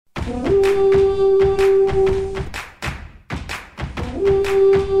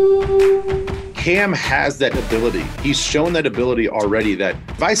Cam has that ability. He's shown that ability already, that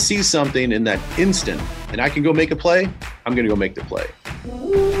if I see something in that instant and I can go make a play, I'm going to go make the play.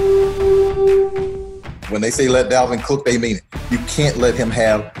 When they say let Dalvin cook, they mean it. You can't let him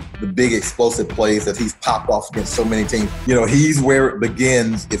have the big explosive plays that he's popped off against so many teams. You know, he's where it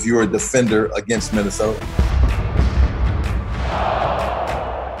begins if you're a defender against Minnesota.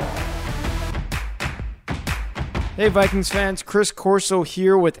 Hey Vikings fans, Chris Corso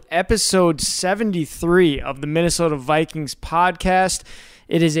here with episode 73 of the Minnesota Vikings podcast.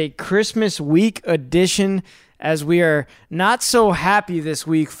 It is a Christmas week edition as we are not so happy this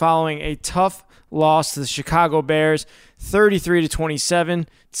week following a tough loss to the Chicago Bears, 33-27.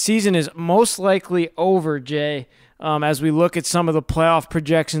 Season is most likely over, Jay. As we look at some of the playoff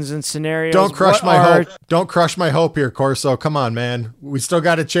projections and scenarios. Don't crush my hope. Don't crush my hope here, Corso. Come on, man. We still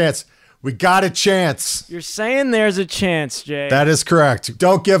got a chance. We got a chance. You're saying there's a chance, Jay. That is correct.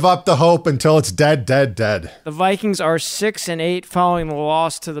 Don't give up the hope until it's dead. The Vikings are 6-8 following the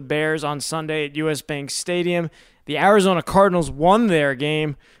loss to the Bears on Sunday at US Bank Stadium. The Arizona Cardinals won their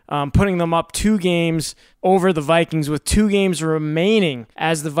game, putting them up 2 games over the Vikings with 2 games remaining,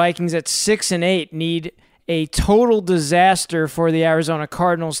 as the Vikings at 6-8 need a total disaster for the Arizona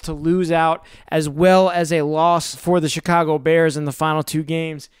Cardinals to lose out, as well as a loss for the Chicago Bears in the final 2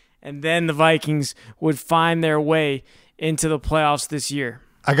 games. And then the Vikings would find their way into the playoffs this year.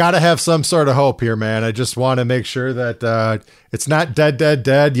 I got to have some sort of hope here, man. I just want to make sure that it's not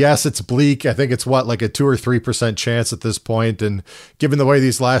dead. Yes, it's bleak. I think it's like a 2 or 3% chance at this point. And given the way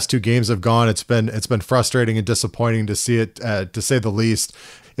these last 2 games have gone, it's been frustrating and disappointing to see it, to say the least.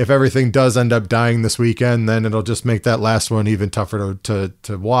 If everything does end up dying this weekend, then it'll just make that last one even tougher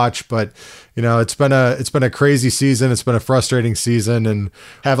to watch. But you know, it's been a crazy season. It's been a frustrating season, and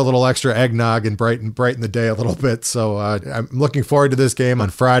have a little extra eggnog and brighten the day a little bit. So I'm looking forward to this game on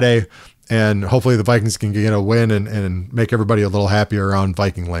Friday, and hopefully the Vikings can get a win and make everybody a little happier around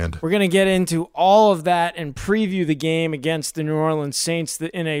Viking land. We're going to get into all of that and preview the game against the New Orleans Saints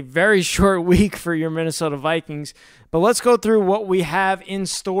in a very short week for your Minnesota Vikings. But let's go through what we have in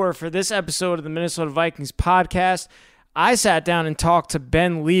store for this episode of the Minnesota Vikings podcast. I sat down and talked to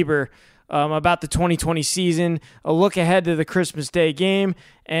Ben Leber about the 2020 season, a look ahead to the Christmas Day game,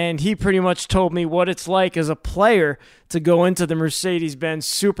 and he pretty much told me what it's like as a player to go into the Mercedes-Benz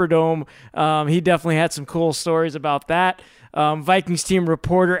Superdome. He definitely had some cool stories about that. Vikings team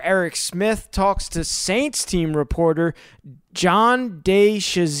reporter Eric Smith talks to Saints team reporter John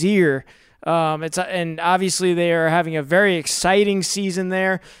DeShazier. And obviously they are having a very exciting season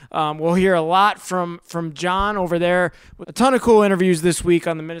there. We'll hear a lot from John over there. A ton of cool interviews this week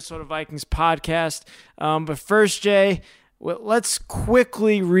on the Minnesota Vikings podcast. But first, Jay, let's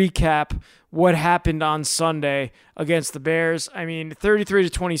quickly recap what happened on Sunday against the Bears. I mean,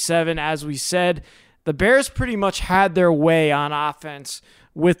 33-27, as we said, the Bears pretty much had their way on offense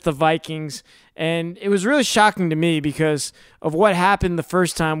with the Vikings. And it was really shocking to me because of what happened the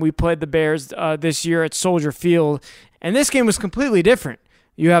first time we played the Bears this year at Soldier Field. And this game was completely different.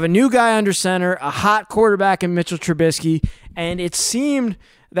 You have a new guy under center, a hot quarterback in Mitchell Trubisky, and it seemed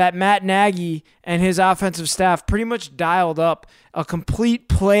that Matt Nagy and his offensive staff pretty much dialed up a complete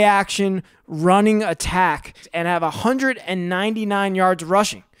play-action running attack and have 199 yards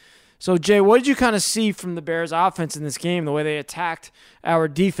rushing. So, Jay, what did you kind of see from the Bears' offense in this game, the way they attacked our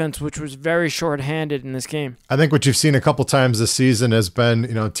defense, which was very shorthanded in this game? I think what you've seen a couple times this season has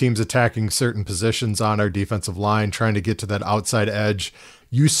been, teams attacking certain positions on our defensive line, trying to get to that outside edge.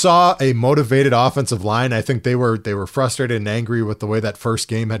 You saw a motivated offensive line. I think they were frustrated and angry with the way that first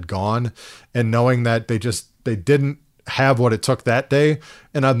game had gone, and knowing that they didn't have what it took that day.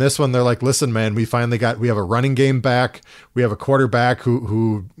 And on this one, they're like, listen, man, we have a running game back. We have a quarterback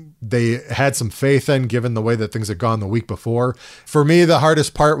who they had some faith in, given the way that things had gone the week before. For me, the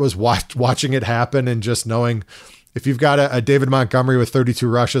hardest part was watching it happen and just knowing if you've got a David Montgomery with 32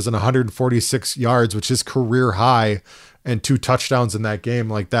 rushes and 146 yards, which is career high, and 2 touchdowns in that game,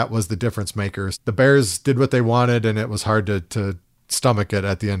 like that was the difference makers. The Bears did what they wanted, and it was hard to stomach it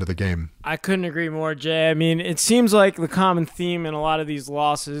at the end of the game. I couldn't agree more, Jay. I mean, it seems like the common theme in a lot of these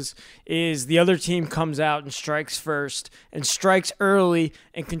losses is the other team comes out and strikes first and strikes early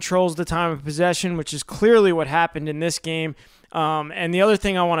and controls the time of possession, which is clearly what happened in this game. And the other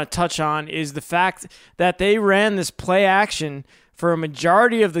thing I want to touch on is the fact that they ran this play action for a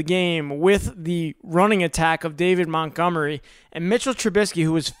majority of the game with the running attack of David Montgomery and Mitchell Trubisky,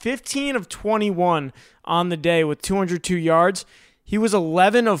 who was 15 of 21 on the day with 202 yards. He was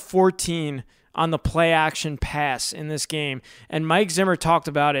 11 of 14 on the play action pass in this game. And Mike Zimmer talked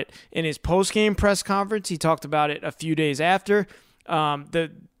about it in his post-game press conference. He talked about it a few days after.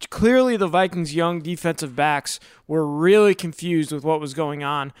 Clearly the Vikings' young defensive backs were really confused with what was going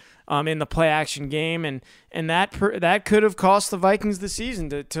on in the play action game, and that could have cost the Vikings the season.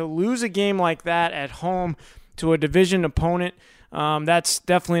 To lose a game like that at home to a division opponent, that's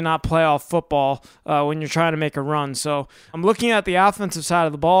definitely not playoff football when you're trying to make a run. So I'm looking at the offensive side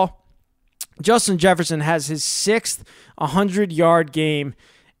of the ball. Justin Jefferson has his 6th 100-yard game,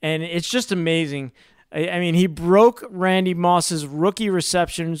 and it's just amazing. I mean, he broke Randy Moss's rookie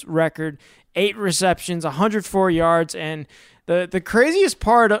receptions record, 8 receptions, 104 yards, and the craziest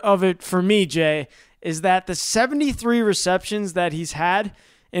part of it for me, Jay, is that the 73 receptions that he's had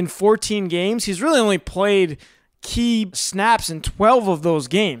in 14 games, he's really only played key snaps in 12 of those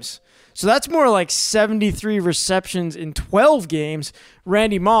games. So that's more like 73 receptions in 12 games.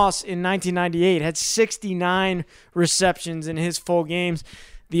 Randy Moss in 1998 had 69 receptions in his full games.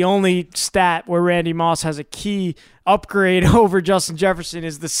 The only stat where Randy Moss has a key upgrade over Justin Jefferson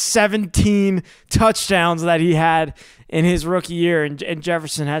is the 17 touchdowns that he had in his rookie year, and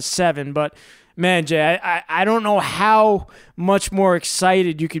Jefferson has 7. But, man, Jay, I don't know how much more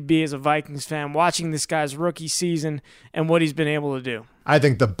excited you could be as a Vikings fan watching this guy's rookie season and what he's been able to do. I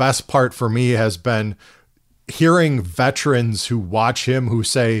think the best part for me has been hearing veterans who watch him who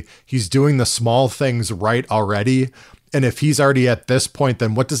say he's doing the small things right already. And if he's already at this point,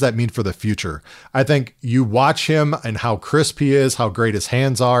 then what does that mean for the future? I think you watch him and how crisp he is, how great his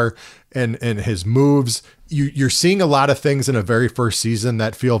hands are, and his moves. You're seeing a lot of things in a very first season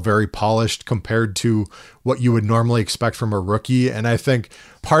that feel very polished compared to what you would normally expect from a rookie. And I think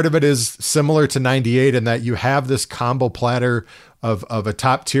part of it is similar to 98 in that you have this combo platter of a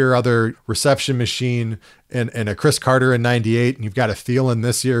top tier other reception machine and a Chris Carter in 98. And you've got a Thielen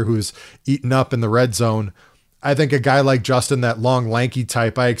this year who's eaten up in the red zone. I think a guy like Justin, that long, lanky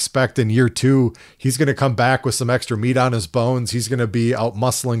type, I expect in year 2, he's going to come back with some extra meat on his bones. He's going to be out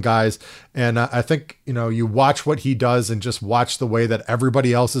muscling guys. And I think, you watch what he does and just watch the way that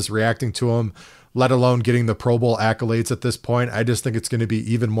everybody else is reacting to him, let alone getting the Pro Bowl accolades at this point. I just think it's going to be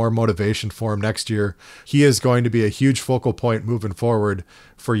even more motivation for him next year. He is going to be a huge focal point moving forward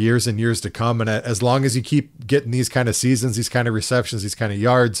for years and years to come. And as long as you keep getting these kind of seasons, these kind of receptions, these kind of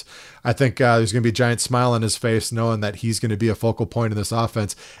yards, I think there's going to be a giant smile on his face knowing that he's going to be a focal point in this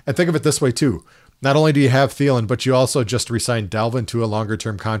offense. And think of it this way too. Not only do you have Thielen, but you also just re-signed Dalvin to a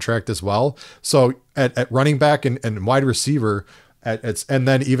longer-term contract as well. So at running back and wide receiver, and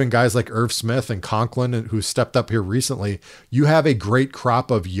then even guys like Irv Smith and Conklin, who stepped up here recently, you have a great crop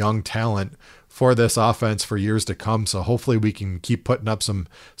of young talent for this offense for years to come. So hopefully we can keep putting up some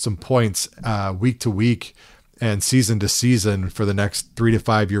points week to week and season to season for the next 3 to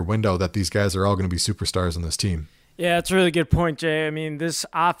 5 year window that these guys are all going to be superstars on this team. Yeah, that's a really good point, Jay. I mean, this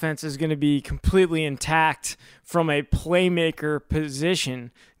offense is going to be completely intact from a playmaker position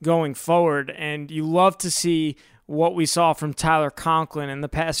going forward, and you love to see what we saw from Tyler Conklin in the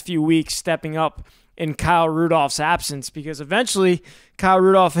past few weeks stepping up in Kyle Rudolph's absence, because eventually Kyle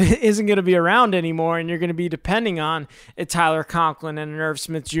Rudolph isn't going to be around anymore, and you're going to be depending on a Tyler Conklin and an Irv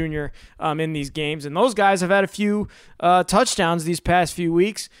Smith Jr. In these games. And those guys have had a few touchdowns these past few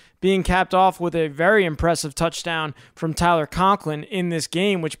weeks, being capped off with a very impressive touchdown from Tyler Conklin in this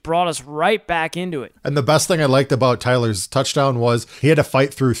game, which brought us right back into it. And the best thing I liked about Tyler's touchdown was he had to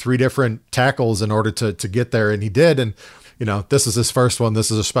fight through 3 different tackles in order to get there, and he did. And this is his first one. This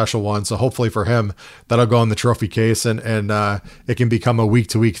is a special one. So hopefully for him, that'll go in the trophy case, and it can become a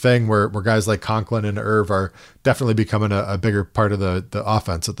week-to-week thing where guys like Conklin and Irv are definitely becoming a bigger part of the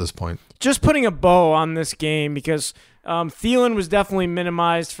offense at this point. Just putting a bow on this game, because Thielen was definitely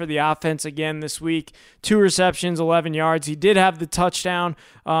minimized for the offense again this week. 2 receptions, 11 yards. He did have the touchdown,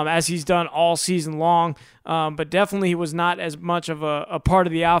 as he's done all season long, but definitely he was not as much of a part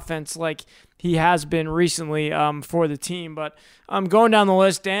of the offense like he has been recently for the team. But going down the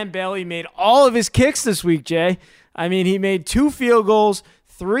list, Dan Bailey made all of his kicks this week, Jay. I mean, he made 2 field goals,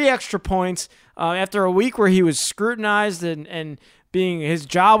 3 extra points after a week where he was scrutinized and his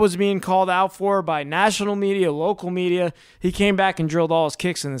job was being called out for by national media, local media. He came back and drilled all his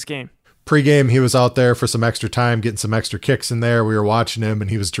kicks in this game. Pre-game, he was out there for some extra time, getting some extra kicks in there. We were watching him, and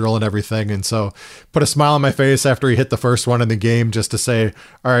he was drilling everything. And so put a smile on my face after he hit the first one in the game, just to say,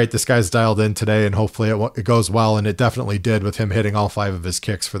 all right, this guy's dialed in today, and hopefully it goes well. And it definitely did, with him hitting all 5 of his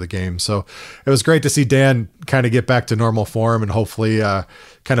kicks for the game. So it was great to see Dan kind of get back to normal form and hopefully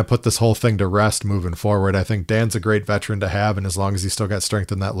kind of put this whole thing to rest moving forward. I think Dan's a great veteran to have, and as long as he's still got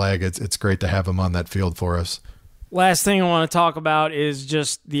strength in that leg, it's great to have him on that field for us. Last thing I want to talk about is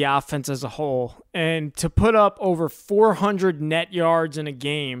just the offense as a whole. And to put up over 400 net yards in a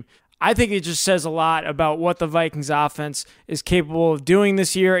game, I think it just says a lot about what the Vikings offense is capable of doing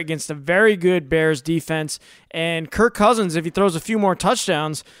this year against a very good Bears defense. And Kirk Cousins, if he throws a few more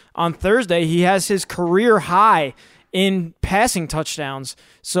touchdowns on Thursday, he has his career high in passing touchdowns.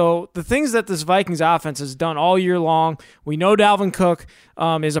 So the things that this Vikings offense has done all year long, we know Dalvin Cook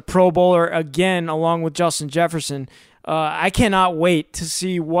is a Pro Bowler again, along with Justin Jefferson. I cannot wait to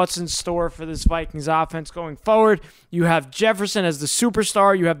see what's in store for this Vikings offense going forward. You have Jefferson as the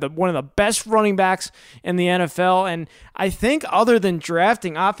superstar. You have one of the best running backs in the NFL. And I think other than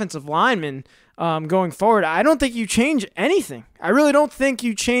drafting offensive linemen going forward, I don't think you change anything. I really don't think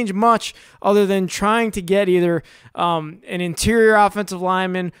you change much other than trying to get either an interior offensive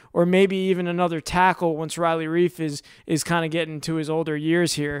lineman or maybe even another tackle once Riley Reif is kind of getting to his older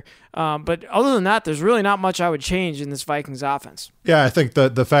years here. But other than that, there's really not much I would change in this Vikings offense. Yeah, I think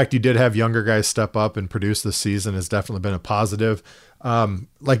the fact you did have younger guys step up and produce this season has definitely been a positive.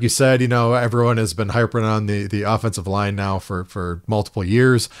 Like you said, everyone has been hyping on the offensive line now for multiple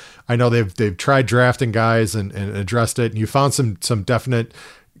years. I know they've tried drafting guys and addressed it, and you found some definite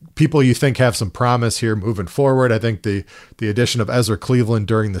people you think have some promise here moving forward. I think the addition of Ezra Cleveland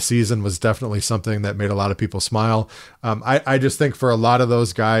during the season was definitely something that made a lot of people smile. I just think for a lot of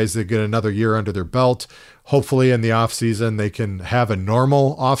those guys, they get another year under their belt. Hopefully in the offseason, they can have a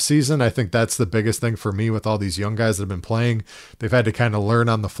normal offseason. I think that's the biggest thing for me with all these young guys that have been playing. They've had to kind of learn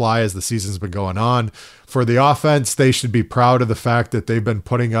on the fly as the season's been going on. For the offense, they should be proud of the fact that they've been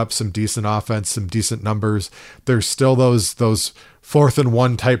putting up some decent offense, some decent numbers. There's still those 4th and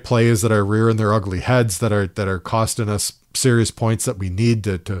 1 type plays that are rearing their ugly heads that are costing us serious points that we need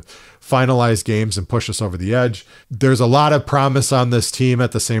to finalize games and push us over the edge. There's a lot of promise on this team.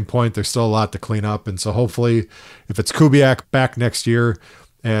 At the same point, there's still a lot to clean up. And so hopefully if it's Kubiak back next year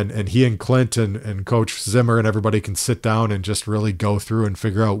and he and Clint and Coach Zimmer and everybody can sit down and just really go through and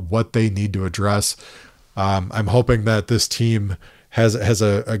figure out what they need to address. I'm hoping that this team has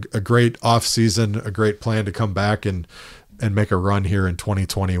a great offseason, a great plan to come back and make a run here in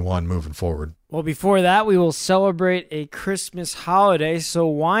 2021 moving forward. Well, before that, we will celebrate a Christmas holiday, so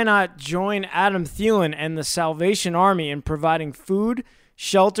why not join Adam Thielen and the Salvation Army in providing food,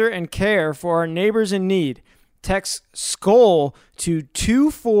 shelter, and care for our neighbors in need? Text SKOL to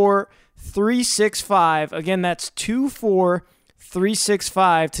 24365. Again, that's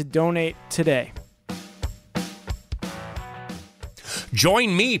 24365 to donate today.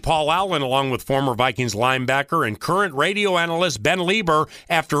 Join me, Paul Allen, along with former Vikings linebacker and current radio analyst Ben Leber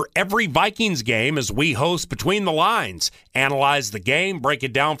after every Vikings game as we host Between the Lines, analyze the game, break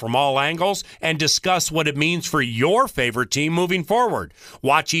it down from all angles, and discuss what it means for your favorite team moving forward.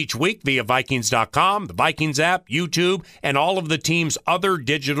 Watch each week via Vikings.com, the Vikings app, YouTube, and all of the team's other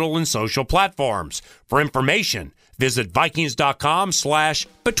digital and social platforms. For information, visit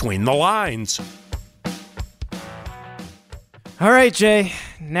Vikings.com/Between the Lines. All right, Jay.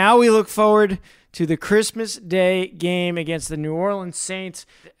 Now we look forward to the Christmas Day game against the New Orleans Saints,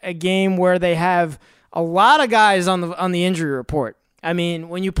 a game where they have a lot of guys on the injury report. I mean,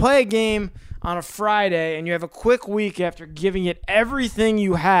 when you play a game on a Friday and you have a quick week after giving it everything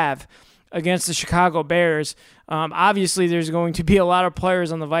you have against the Chicago Bears, obviously there's going to be a lot of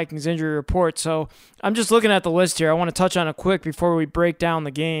players on the Vikings injury report. So I'm just looking at the list here. I want to touch on it quick before we break down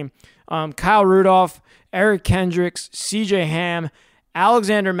the game. Kyle Rudolph, Eric Kendricks, C.J. Ham,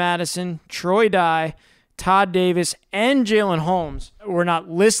 Alexander Madison, Troy Dye, Todd Davis, and Jalen Holmes were not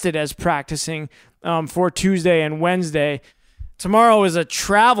listed as practicing for Tuesday and Wednesday. Tomorrow is a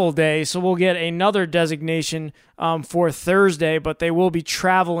travel day, so we'll get another designation for Thursday, but they will be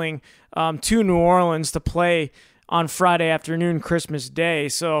traveling to New Orleans to play on Friday afternoon, Christmas Day.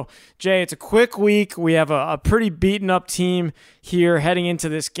 So, Jay, it's a quick week. We have a pretty beaten-up team here heading into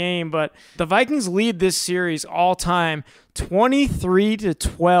this game, but the Vikings lead this series all-time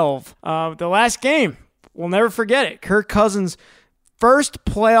 23-12. The last game, we'll never forget it. Kirk Cousins' first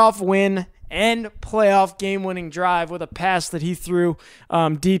playoff win and playoff game-winning drive with a pass that he threw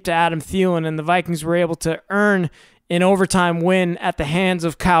deep to Adam Thielen, and the Vikings were able to earn an overtime win at the hands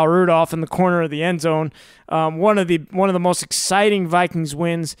of Kyle Rudolph in the corner of the end zone. One of the most exciting Vikings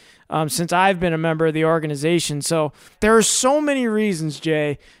wins since I've been a member of the organization. So there are so many reasons,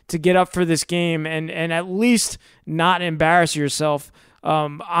 Jay, to get up for this game and at least not embarrass yourself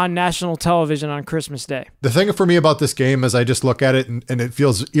on national television on Christmas Day. The thing for me about this game is I just look at it and it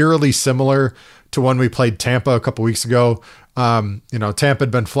feels eerily similar to when we played Tampa a couple weeks ago. Tampa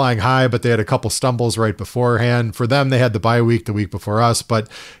had been flying high, but they had a couple stumbles right beforehand. For them, they had the bye week the week before us. But,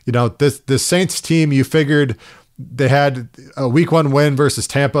 this Saints team, you figured They had a week 1 win versus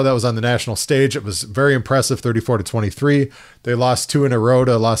Tampa that was on the national stage. It was very impressive, 34-23. They lost 2 in a row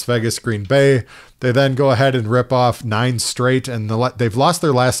to Las Vegas, Green Bay. They then go ahead and rip off 9 straight, and they've lost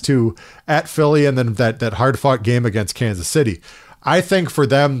their last 2 at Philly and then that hard-fought game against Kansas City. I think for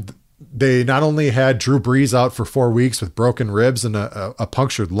them, they not only had Drew Brees out for 4 weeks with broken ribs and a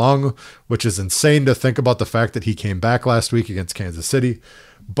punctured lung, which is insane to think about the fact that he came back last week against Kansas City,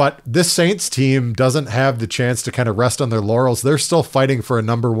 but this Saints team doesn't have the chance to kind of rest on their laurels. They're still fighting for a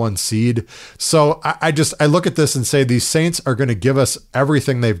number 1 seed. So I look at this and say these Saints are going to give us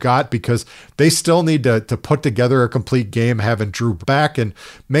everything they've got because they still need to put together a complete game having Drew back and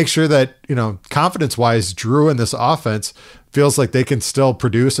make sure that, confidence-wise, Drew in this offense feels like they can still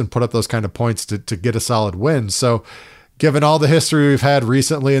produce and put up those kind of points to get a solid win. So given all the history we've had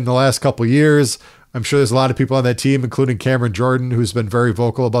recently in the last couple of years, I'm sure there's a lot of people on that team, including Cameron Jordan, who's been very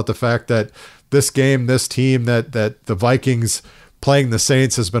vocal about the fact that this game, this team, that the Vikings playing the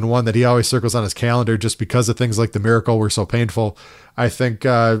Saints has been one that he always circles on his calendar just because of things like the miracle were so painful. I think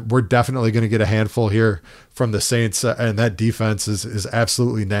we're definitely going to get a handful here from the Saints, and that defense is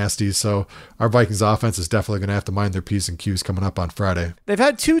absolutely nasty. So our Vikings offense is definitely going to have to mind their P's and Q's coming up on Friday. They've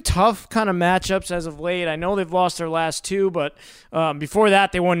had 2 tough kind of matchups as of late. I know they've lost their last 2, but before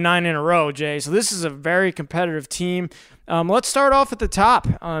that they won 9 in a row, Jay. So this is a very competitive team. Let's start off at the top.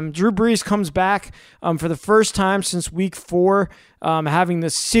 Drew Brees comes back for the first time since week 4, having the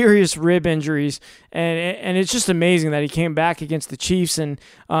serious rib injuries, and it's just amazing that he came back against the Chiefs, and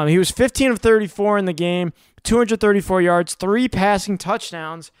he was 15 of 34 in the game, 234 yards, 3 passing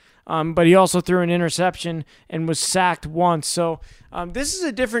touchdowns, but he also threw an interception and was sacked once. So this is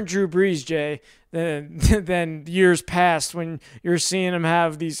a different Drew Brees, Jay, than years past when you're seeing him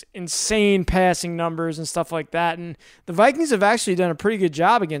have these insane passing numbers and stuff like that. And the Vikings have actually done a pretty good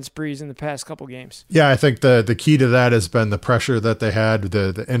job against Brees in the past couple games. Yeah, I think the key to that has been the pressure that they had,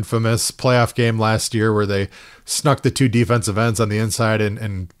 the infamous playoff game last year where they snuck the 2 defensive ends on the inside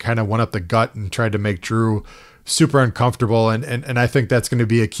and kind of went up the gut and tried to make Drew super uncomfortable. And I think that's going to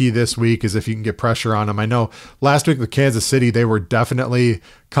be a key this week is if you can get pressure on him. I know last week with Kansas City, they were definitely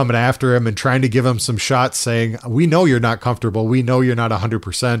coming after him and trying to give him some shots saying, we know you're not comfortable. We know you're not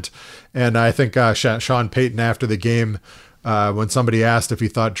 100%. And I think Sean Payton after the game, when somebody asked if he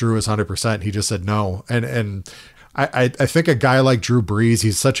thought Drew was 100%, he just said no. And I think a guy like Drew Brees,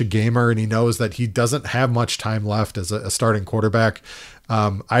 he's such a gamer and he knows that he doesn't have much time left as a starting quarterback.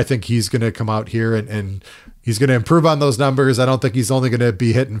 I think he's going to come out here and he's going to improve on those numbers. I don't think he's only going to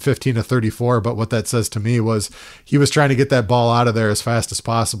be hitting 15 to 34, but what that says to me was he was trying to get that ball out of there as fast as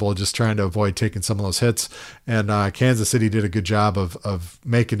possible, just trying to avoid taking some of those hits. And Kansas City did a good job of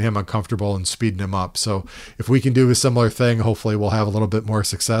making him uncomfortable and speeding him up. So if we can do a similar thing, hopefully we'll have a little bit more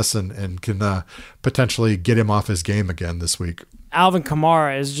success and can potentially get him off his game again this week. Alvin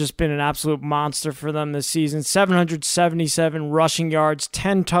Kamara has just been an absolute monster for them this season. 777 rushing yards,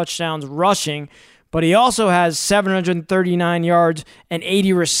 10 touchdowns rushing, but he also has 739 yards and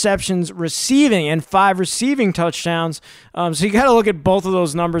 80 receptions receiving and 5 receiving touchdowns. So you got to look at both of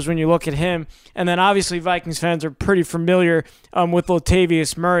those numbers when you look at him. And then obviously Vikings fans are pretty familiar with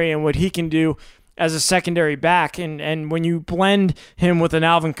Latavius Murray and what he can do as a secondary back. And when you blend him with an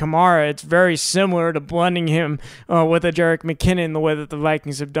Alvin Kamara, it's very similar to blending him with a Jerick McKinnon the way that the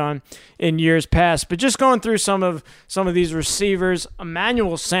Vikings have done in years past. But just going through some of these receivers,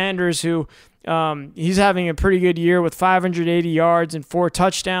 Emmanuel Sanders, who he's having a pretty good year with 580 yards and 4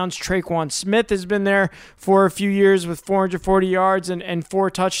 touchdowns. Traquan Smith has been there for a few years with 440 yards and 4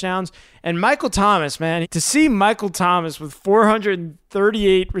 touchdowns. And Michael Thomas, man, to see Michael Thomas with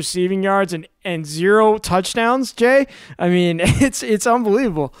 438 receiving yards and 0 touchdowns, Jay, I mean, it's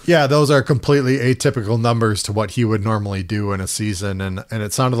unbelievable. Yeah, those are completely atypical numbers to what he would normally do in a season. And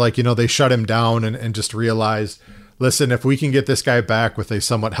it sounded like, they shut him down and just realized, listen, if we can get this guy back with a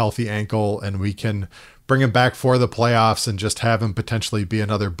somewhat healthy ankle and we can bring him back for the playoffs and just have him potentially be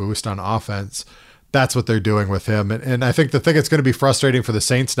another boost on offense, that's what they're doing with him. And I think the thing that's going to be frustrating for the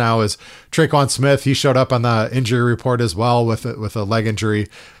Saints now is Traquan Smith. He showed up on the injury report as well with a leg injury.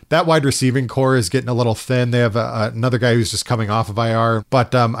 That wide receiving core is getting a little thin. They have another guy who's just coming off of IR.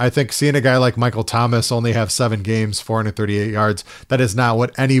 But I think seeing a guy like Michael Thomas only have 7 games, 438 yards, that is not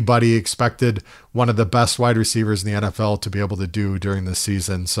what anybody expected one of the best wide receivers in the NFL to be able to do during this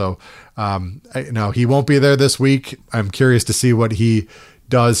season. So, he won't be there this week. I'm curious to see what he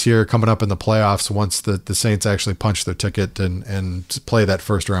does here coming up in the playoffs once the Saints actually punch their ticket and play that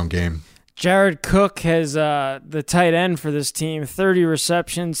first round game. Jared Cook has the tight end for this team, 30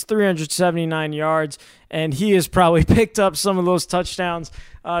 receptions, 379 yards, and he has probably picked up some of those touchdowns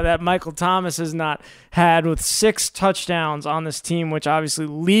that Michael Thomas has not had, with 6 touchdowns on this team, which obviously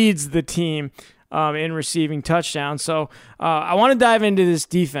leads the team in receiving touchdowns. So I want to dive into this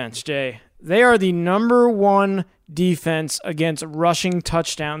defense, Jay. They are the number 1 defense against rushing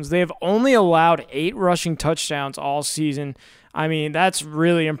touchdowns. They have only allowed 8 rushing touchdowns all season. I mean, that's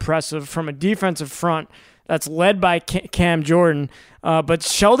really impressive from a defensive front that's led by Cam Jordan. But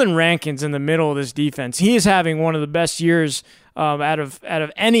Sheldon Rankins in the middle of this defense, he is having one of the best years out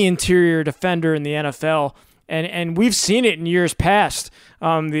of any interior defender in the NFL. And we've seen it in years past,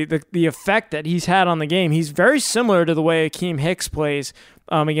 the effect that he's had on the game. He's very similar to the way Akeem Hicks plays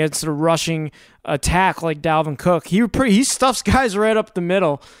against a rushing attack like Dalvin Cook. He stuffs guys right up the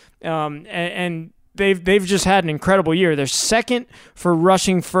middle, and they've just had an incredible year. They're second for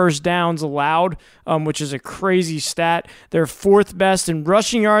rushing first downs allowed, which is a crazy stat. They're 4th best in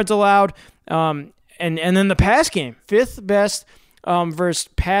rushing yards allowed, and then the pass game, 5th best versus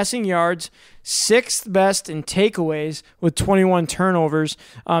passing yards, 6th best in takeaways with 21 turnovers,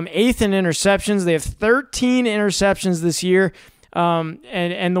 8th in interceptions. They have 13 interceptions this year.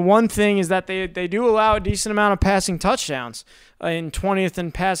 And the one thing is that they do allow a decent amount of passing touchdowns, in 20th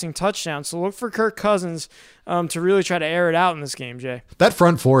in passing touchdowns. So look for Kirk Cousins to really try to air it out in this game, Jay. That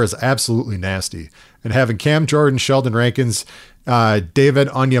front 4 is absolutely nasty. And having Cam Jordan, Sheldon Rankins, David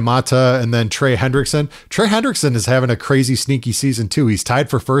Onyemata, and then Trey Hendrickson. Trey Hendrickson is having a crazy sneaky season too. He's tied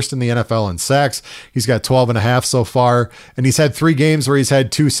for first in the NFL in sacks. He's got 12.5 so far, and he's had 3 games where he's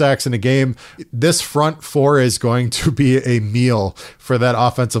had 2 sacks in a game. This front 4 is going to be a meal for that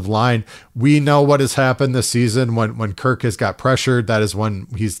offensive line. We know what has happened this season when Kirk has got pressured. That is when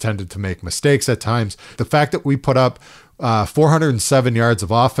he's tended to make mistakes at times. The fact that we put up 407 yards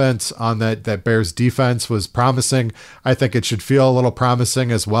of offense on that Bears defense was promising. I think it should feel a little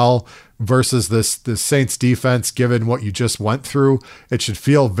promising as well versus this Saints defense, given what you just went through. It should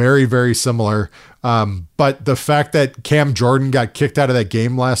feel very, very similar. But the fact that Cam Jordan got kicked out of that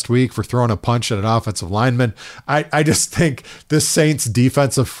game last week for throwing a punch at an offensive lineman, I just think this Saints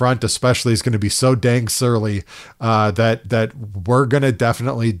defensive front especially is going to be so dang surly that we're going to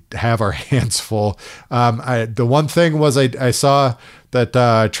definitely have our hands full. The one thing was I saw that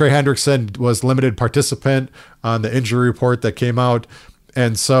Trey Hendrickson was limited participant on the injury report that came out.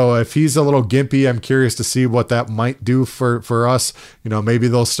 And so if he's a little gimpy, I'm curious to see what that might do for us. You know, maybe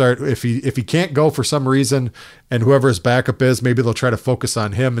they'll start, if he can't go for some reason and whoever his backup is, maybe they'll try to focus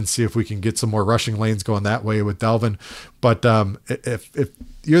on him and see if we can get some more rushing lanes going that way with Dalvin. But if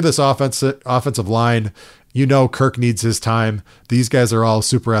you're this offensive line, you know Kirk needs his time. These guys are all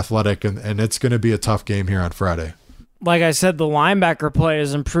super athletic, and it's going to be a tough game here on Friday. Like I said, the linebacker play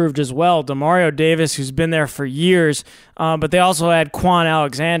has improved as well. Demario Davis, who's been there for years, but they also had Quan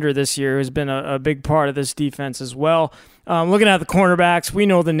Alexander this year, who's been a big part of this defense as well. Looking at the cornerbacks, we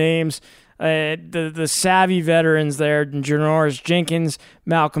know the names. The savvy veterans there, Janoris Jenkins,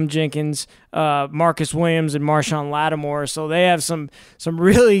 Malcolm Jenkins, Marcus Williams, and Marshawn Lattimore. So they have some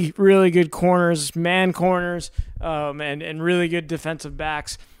really, really good corners, man corners, and really good defensive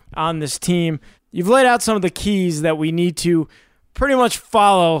backs on this team. You've laid out some of the keys that we need to pretty much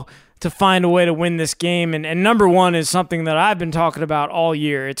follow to find a way to win this game. And number one is something that I've been talking about all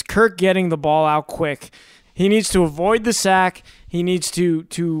year. It's Kirk getting the ball out quick. He needs to avoid the sack. He needs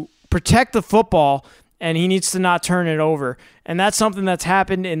to protect the football, and he needs to not turn it over. And that's something that's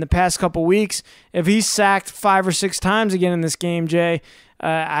happened in the past couple weeks. If he's sacked 5 or 6 times again in this game, Jay,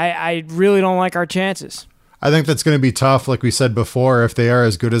 I really don't like our chances. I think that's going to be tough, like we said before, if they are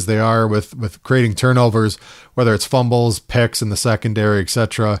as good as they are with creating turnovers, whether it's fumbles, picks in the secondary,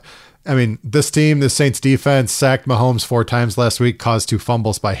 etc. I mean, this team, the Saints defense, sacked Mahomes 4 times last week, caused 2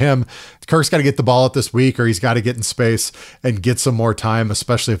 fumbles by him. Kirk's got to get the ball out this week, or he's got to get in space and get some more time,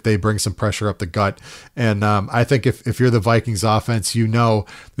 especially if they bring some pressure up the gut. And I think if you're the Vikings offense, you know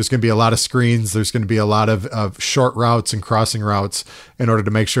there's going to be a lot of screens. There's going to be a lot of short routes and crossing routes in order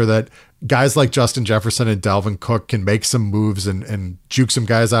to make sure that guys like Justin Jefferson and Dalvin Cook can make some moves and juke some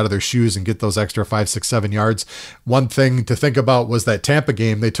guys out of their shoes and get those extra 5, 6, 7 yards. One thing to think about was that Tampa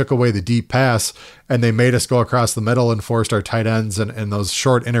game, they took away the deep pass and they made us go across the middle and forced our tight ends and those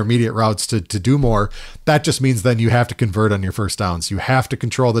short intermediate routes to do more. That just means then you have to convert on your first downs. You have to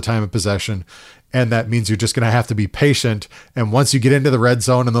control the time of possession. And that means you're just going to have to be patient. And once you get into the red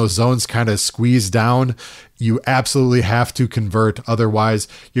zone and those zones kind of squeeze down, you absolutely have to convert. Otherwise,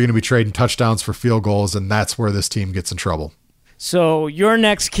 you're going to be trading touchdowns for field goals, and that's where this team gets in trouble. So your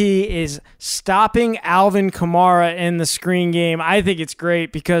next key is stopping Alvin Kamara in the screen game. I think it's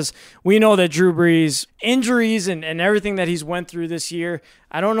great because we know that Drew Brees, injuries and everything that he's went through this year,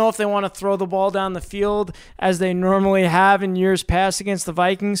 I don't know if they want to throw the ball down the field as they normally have in years past against the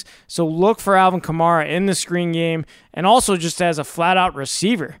Vikings. So look for Alvin Kamara in the screen game and also just as a flat-out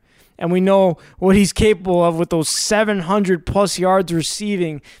receiver. And we know what he's capable of with those 700-plus yards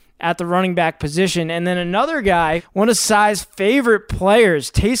receiving at the running back position. And then another guy, one of Sai's favorite players,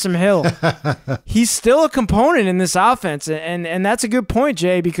 Taysom Hill. He's still a component in this offense. And that's a good point,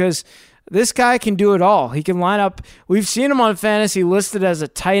 Jay, because this guy can do it all. He can line up. We've seen him on fantasy listed as a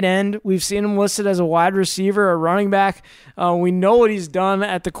tight end. We've seen him listed as a wide receiver, a running back. We know what he's done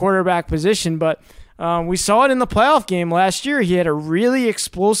at the quarterback position, but we saw it in the playoff game last year. He had a really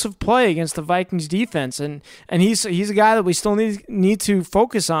explosive play against the Vikings defense, and he's a guy that we still need to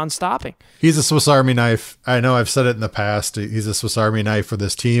focus on stopping. He's a Swiss Army knife. I know I've said it in the past. He's a Swiss Army knife for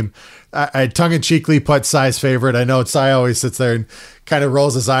this team. I tongue-in-cheekly put Sai's favorite. I know Sai always sits there and kind of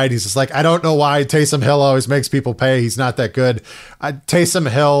rolls his eye. He's just like, I don't know why Taysom Hill always makes people pay. He's not that good. Taysom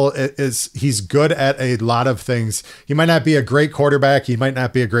Hill he's good at a lot of things. He might not be a great quarterback. He might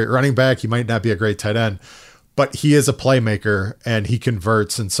not be a great running back. He might not be a great tight end, but he is a playmaker and he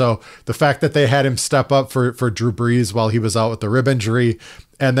converts. And so the fact that they had him step up for Drew Brees while he was out with the rib injury,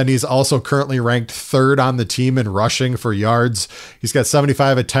 and then he's also currently ranked third on the team in rushing for yards. He's got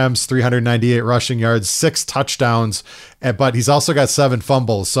 75 attempts, 398 rushing yards, 6 touchdowns, but he's also got 7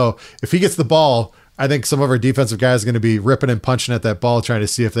 fumbles. So if he gets the ball, I think some of our defensive guys are going to be ripping and punching at that ball, trying to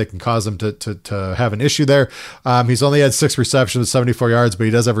see if they can cause him to have an issue there. He's only had 6 receptions, 74 yards, but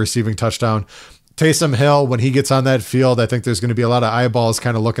he does have a receiving touchdown. Taysom Hill, when he gets on that field, I think there's going to be a lot of eyeballs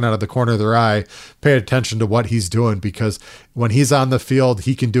kind of looking out of the corner of their eye, pay attention to what he's doing, because when he's on the field,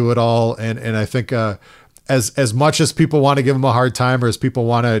 he can do it all. And I think as much as people want to give him a hard time or as people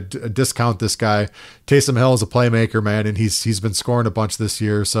want to discount this guy, Taysom Hill is a playmaker, man, and he's been scoring a bunch this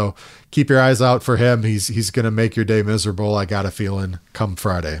year. So keep your eyes out for him. He's going to make your day miserable, I got a feeling, come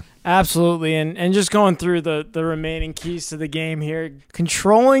Friday. Absolutely, and just going through the remaining keys to the game here.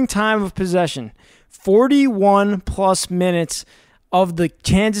 Controlling time of possession. 41-plus minutes of the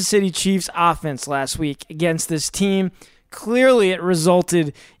Kansas City Chiefs offense last week against this team. Clearly, it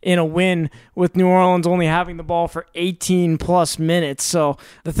resulted in a win with New Orleans only having the ball for 18-plus minutes. So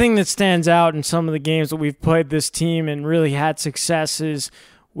the thing that stands out in some of the games that we've played this team and really had success is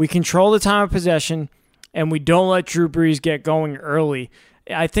we control the time of possession and we don't let Drew Brees get going early.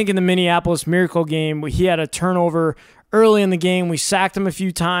 I think in the Minneapolis Miracle game, he had a turnover early in the game. We sacked him a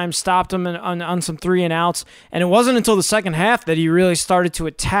few times, stopped him on some 3-and-outs, and it wasn't until the second half that he really started to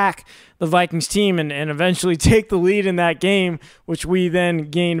attack the Vikings team and eventually take the lead in that game, which we then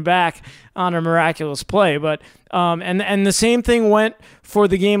gained back on a miraculous play. But and the same thing went for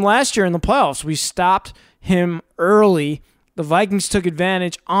the game last year in the playoffs. We stopped him early. The Vikings took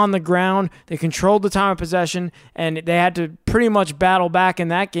advantage on the ground. They controlled the time of possession, and they had to pretty much battle back in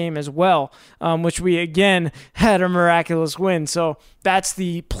that game as well, which we, again, had a miraculous win. So that's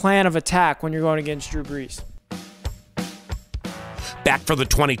the plan of attack when you're going against Drew Brees. Back for the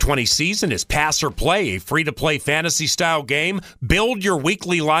 2020 season is Pass or Play, a free-to-play fantasy-style game. Build your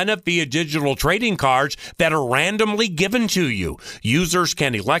weekly lineup via digital trading cards that are randomly given to you. Users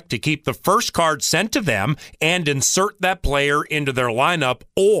can elect to keep the first card sent to them and insert that player into their lineup,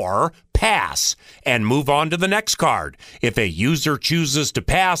 or pass and move on to the next card. If a user chooses to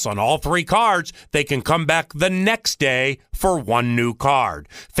pass on all 3 cards, they can come back the next day for 1 new card.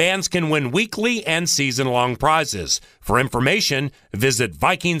 Fans can win weekly and season-long prizes. For information, visit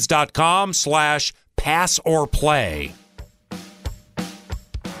Vikings.com/passorplay.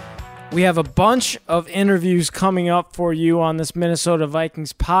 We have a bunch of interviews coming up for you on this Minnesota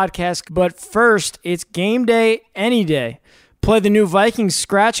Vikings podcast, but first, it's game day any day. Play the new Vikings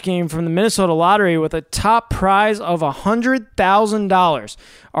scratch game from the Minnesota Lottery with a top prize of $100,000.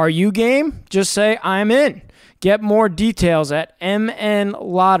 Are you game? Just say, I'm in. Get more details at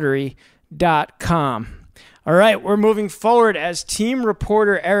mnlottery.com. All right, we're moving forward as team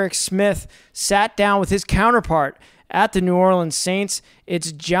reporter Eric Smith sat down with his counterpart at the New Orleans Saints.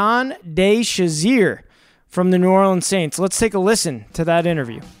 It's John DeShazier from the New Orleans Saints. Let's take a listen to that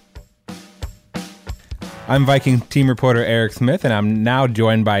interview. I'm Viking team reporter Eric Smith, and I'm now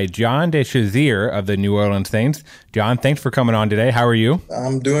joined by John DeShazier of the New Orleans Saints. John, thanks for coming on today. How are you?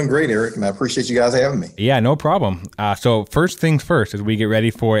 I'm doing great, Eric, and I appreciate you guys having me. Yeah, no problem. So first things first, as we get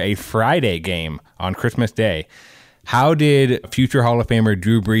ready for a Friday game on Christmas Day, how did future Hall of Famer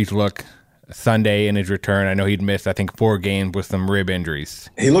Drew Brees look Sunday in his return. I know he'd missed, I think, 4 games with some rib injuries.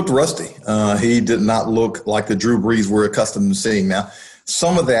 He looked rusty. He did not look like the Drew Brees we're accustomed to seeing. Now,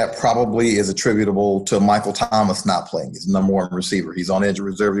 some of that probably is attributable to Michael Thomas not playing. He's the number 1 receiver. He's on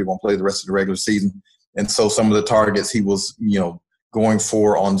injury reserve. He won't play the rest of the regular season. And so some of the targets he was, going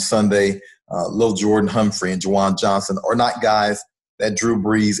for on Sunday, Lil Jordan Humphrey and Juwan Johnson are not guys that Drew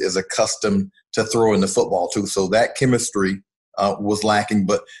Brees is accustomed to throwing the football to. So that chemistry was lacking,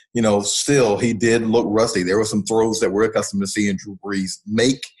 but still he did look rusty. There were some throws that we're accustomed to seeing Drew Brees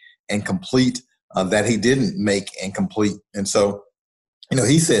make and complete that he didn't make and complete. And so,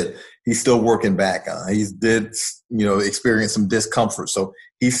 he said he's still working back. He did, experience some discomfort. So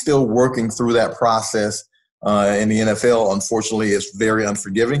he's still working through that process. In the NFL, unfortunately, it's very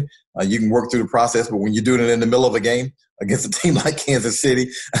unforgiving. You can work through the process, but when you do it in the middle of a game against a team like Kansas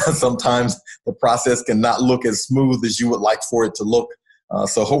City, sometimes the process cannot look as smooth as you would like for it to look.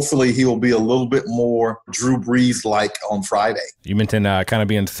 So hopefully he will be a little bit more Drew Brees-like on Friday. You mentioned kind of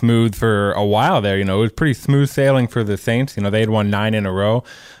being smooth for a while there. It was pretty smooth sailing for the Saints. They had won 9 in a row,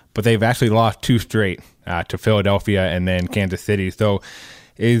 but they've actually lost 2 straight to Philadelphia and then Kansas City. So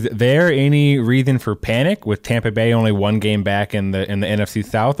is there any reason for panic with Tampa Bay only 1 game back in the NFC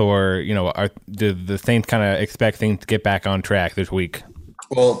South, or do the Saints kind of expect things to get back on track this week?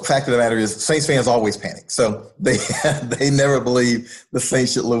 Well, the fact of the matter is Saints fans always panic. So they never believe the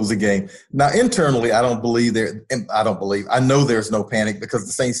Saints should lose a game. Now, internally, I know there's no panic because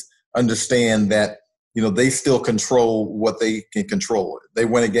the Saints understand that, they still control what they can control. They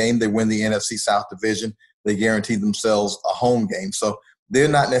win a game, they win the NFC South division, they guarantee themselves a home game. So they're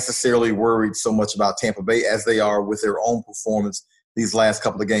not necessarily worried so much about Tampa Bay as they are with their own performance these last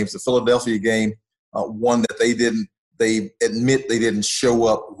couple of games. The Philadelphia game, one that they admit they didn't show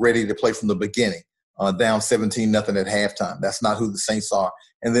up ready to play from the beginning, down 17-0 at halftime. That's not who the Saints are.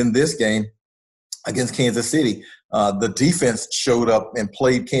 And then this game against Kansas City, the defense showed up and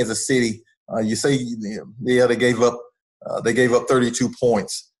played Kansas City. They gave up 32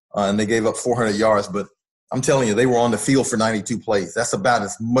 points and they gave up 400 yards, but I'm telling you, they were on the field for 92 plays. That's about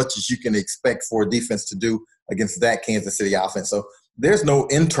as much as you can expect for a defense to do against that Kansas City offense. So there's no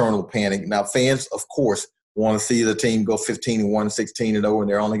internal panic. Now, fans, of course, want to see the team go 15-1, 16-0, and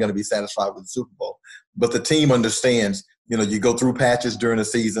they're only going to be satisfied with the Super Bowl. But the team understands, you go through patches during the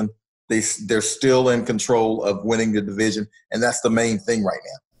season. They're still in control of winning the division, and that's the main thing right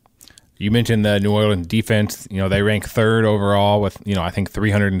now. You mentioned the New Orleans defense. They rank 3rd overall with, I think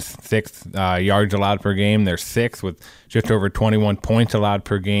 306 yards allowed per game. They're 6th with just over 21 points allowed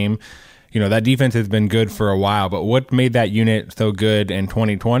per game. That defense has been good for a while, but what made that unit so good in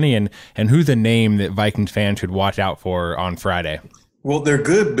 2020? And who's a name that Vikings fans should watch out for on Friday? Well, they're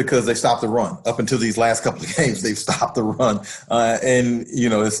good because they stopped the run. Up until these last couple of games, they've stopped the run.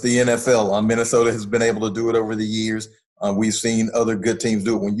 It's the NFL. Minnesota has been able to do it over the years. We've seen other good teams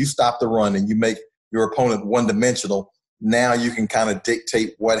do it. When you stop the run and you make your opponent one-dimensional, now you can kind of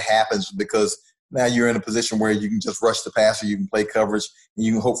dictate what happens because now you're in a position where you can just rush the passer, you can play coverage, and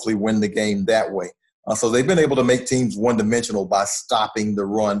you can hopefully win the game that way. So they've been able to make teams one-dimensional by stopping the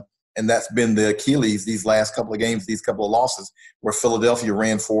run, and that's been the Achilles these last couple of games, these couple of losses, where Philadelphia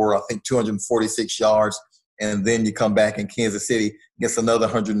ran for, I think, 246 yards, and then you come back in Kansas City, gets another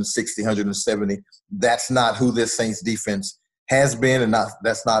 160, 170. That's not who this Saints defense has been, and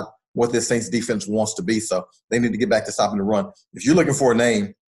that's not what this Saints defense wants to be. So they need to get back to stopping the run. If you're looking for a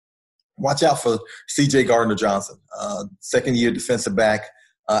name, watch out for C.J. Gardner-Johnson, second-year defensive back,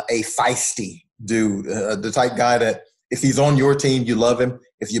 a feisty dude, the type guy that if he's on your team, you love him.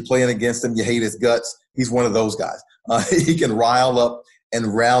 If you're playing against him, you hate his guts. He's one of those guys. He can rile up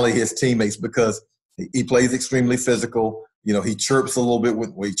and rally his teammates because he plays extremely physical. He chirps a little bit.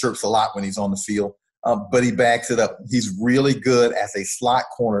 He chirps a lot when he's on the field, but he backs it up. He's really good as a slot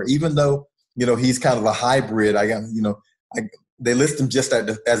corner, even though, he's kind of a hybrid. They list him just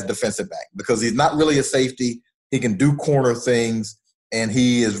as a defensive back because he's not really a safety. He can do corner things, and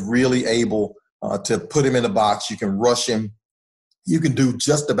he is really able to put him in the box. You can rush him. You can do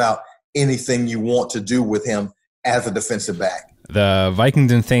just about anything you want to do with him as a defensive back. The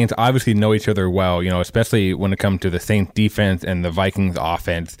Vikings and Saints obviously know each other well, especially when it comes to the Saints defense and the Vikings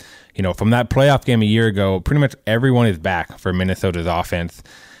offense. From that playoff game a year ago, pretty much everyone is back for Minnesota's offense.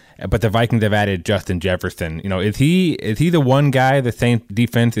 But the Vikings have added Justin Jefferson. Is he the one guy the Saints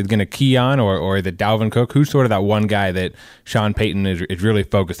defense is going to key on, or is it Dalvin Cook? Who's sort of that one guy that Sean Payton is really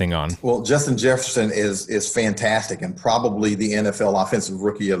focusing on? Well, Justin Jefferson is fantastic and probably the NFL Offensive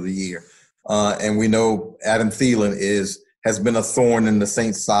Rookie of the Year. And we know Adam Thielen has been a thorn in the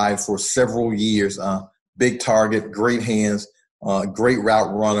Saints side for several years. Big target, great hands. great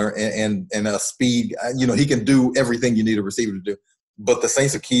route runner, and a speed. He can do everything you need a receiver to do. But the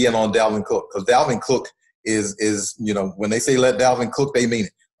Saints are keying on Dalvin Cook, because Dalvin Cook is when they say let Dalvin cook, they mean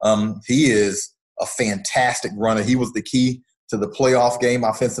it. He is a fantastic runner. He was the key to the playoff game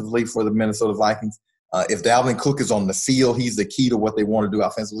offensively for the Minnesota Vikings. If Dalvin Cook is on the field, he's the key to what they want to do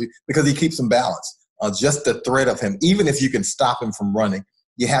offensively, because he keeps them balanced. Just the threat of him, even if you can stop him from running,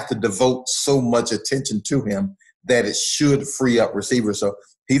 you have to devote so much attention to him that it should free up receivers. So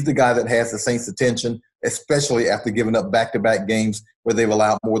he's the guy that has the Saints' attention, especially after giving up back-to-back games where they've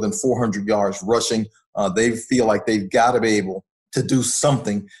allowed more than 400 yards rushing. They feel like they've got to be able to do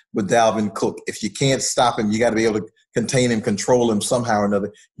something with Dalvin Cook. If you can't stop him, you got to be able to contain him, control him somehow or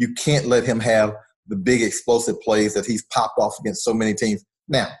another. You can't let him have the big explosive plays that he's popped off against so many teams.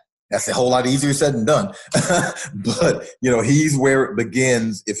 Now, that's a whole lot easier said than done. But, he's where it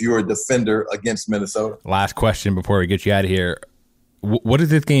begins if you're a defender against Minnesota. Last question before we get you out of here. What does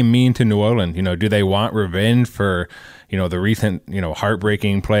this game mean to New Orleans? Do they want revenge for, the recent,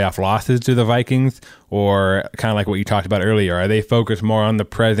 heartbreaking playoff losses to the Vikings? Or kind of like what you talked about earlier, are they focused more on the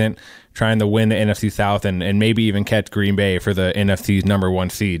present, trying to win the NFC South and maybe even catch Green Bay for the NFC's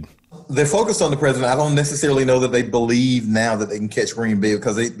 #1 seed? They're focused on the present. I don't necessarily know that they believe now that they can catch Green Bay,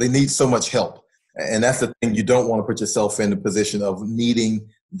 because they need so much help. And that's the thing. You don't want to put yourself in the position of needing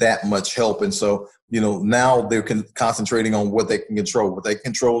that much help. And so, now they're concentrating on what they can control. What they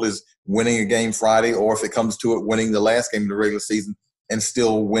control is winning a game Friday, or if it comes to it, winning the last game of the regular season and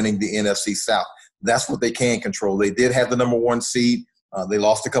still winning the NFC South. That's what they can control. They did have the #1 seed. They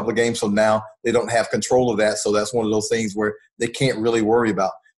lost a couple of games, so now they don't have control of that. So that's one of those things where they can't really worry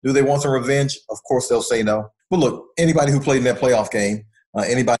about. Do they want some revenge? Of course they'll say no. But look, anybody who played in that playoff game,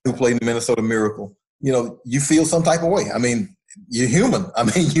 anybody who played in the Minnesota Miracle, you feel some type of way. I mean, you're human. I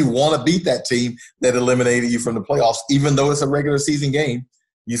mean, you want to beat that team that eliminated you from the playoffs. Even though it's a regular season game,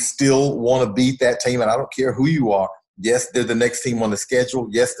 you still want to beat that team, and I don't care who you are. Yes, they're the next team on the schedule.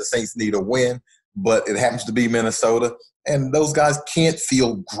 Yes, the Saints need a win, but it happens to be Minnesota, and those guys can't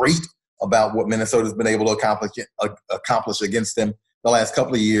feel great about what Minnesota's been able to accomplish against them the last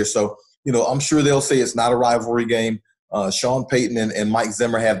couple of years. So, I'm sure they'll say it's not a rivalry game. Sean Payton and Mike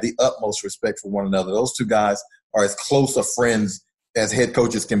Zimmer have the utmost respect for one another. Those two guys are as close of friends as head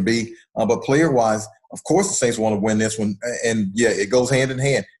coaches can be. But player-wise, of course the Saints want to win this one. And, yeah, it goes hand in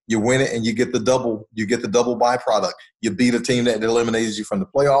hand. You win it and you get the double byproduct. You beat a team that eliminates you from the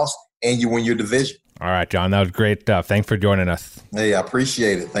playoffs, and you win your division. All right, John, that was great stuff. Thanks for joining us. Hey, I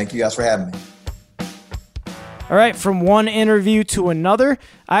appreciate it. Thank you guys for having me. All right, from one interview to another,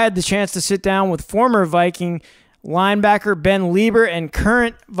 I had the chance to sit down with former Viking linebacker Ben Leber and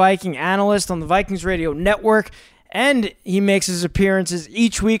current Viking analyst on the Vikings Radio Network, and he makes his appearances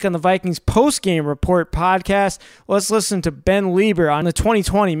each week on the Vikings Post-Game Report podcast. Let's listen to Ben Leber on the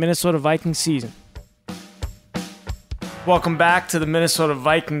 2020 Minnesota Vikings season. Welcome back to the Minnesota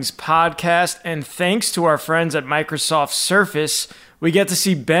Vikings podcast, and thanks to our friends at Microsoft Surface, we get to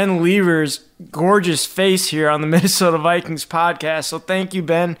see Ben Leber's gorgeous face here on the Minnesota Vikings podcast. So thank you,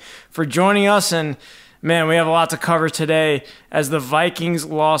 Ben, for joining us. And, man, we have a lot to cover today as the Vikings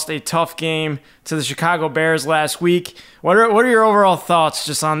lost a tough game to the Chicago Bears last week. What are your overall thoughts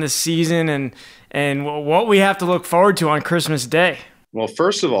just on this season and what we have to look forward to on Christmas Day? Well,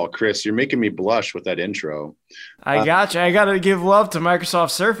 first of all, Chris, you're making me blush with that intro. I got you. I got to give love to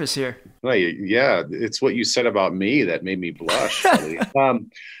Microsoft Surface here. Well, yeah, it's what you said about me that made me blush.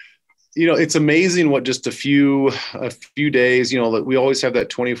 It's amazing what just a few days. We always have that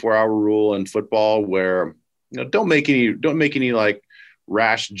 24-hour rule in football where don't make any like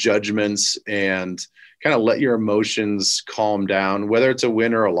rash judgments and kind of let your emotions calm down, whether it's a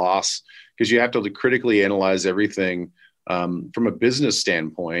win or a loss, because you have to critically analyze everything. From a business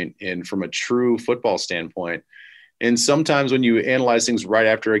standpoint and from a true football standpoint. And sometimes when you analyze things right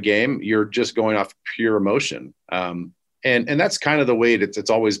after a game, you're just going off pure emotion. And that's kind of the way it's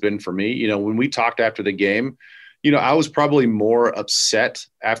always been for me. When we talked after the game, I was probably more upset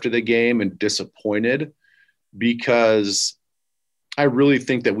after the game and disappointed because I really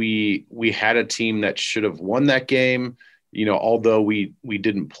think that we had a team that should have won that game. Although we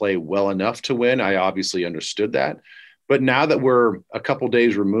didn't play well enough to win, I obviously understood that. But now that we're a couple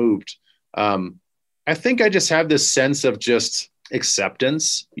days removed, I think I just have this sense of just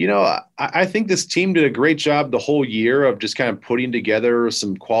acceptance. I think this team did a great job the whole year of just kind of putting together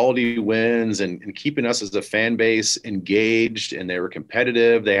some quality wins and keeping us as a fan base engaged, and they were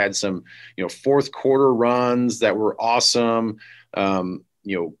competitive. They had some, fourth quarter runs that were awesome.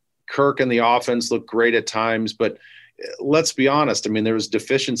 Kirk and the offense looked great at times, but let's be honest. I mean, there was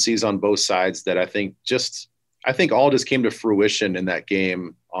deficiencies on both sides that I think just I think all just came to fruition in that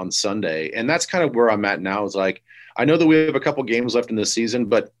game on Sunday. And that's kind of where I'm at now, is like, I know that we have a couple games left in the season,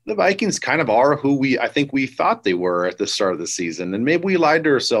 but the Vikings kind of are who I think we thought they were at the start of the season. And maybe we lied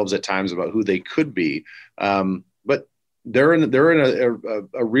to ourselves at times about who they could be. But they're in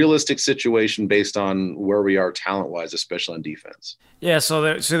a realistic situation based on where we are talent-wise, especially on defense. Yeah,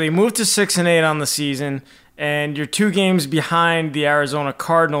 so they moved to 6-8 on the season, and you're 2 games behind the Arizona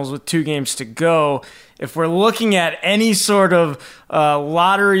Cardinals with 2 games to go. If we're looking at any sort of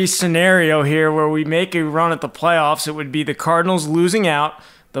lottery scenario here where we make a run at the playoffs, it would be the Cardinals losing out,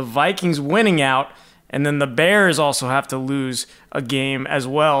 the Vikings winning out, and then the Bears also have to lose a game as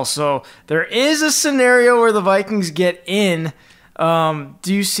well. So there is a scenario where the Vikings get in.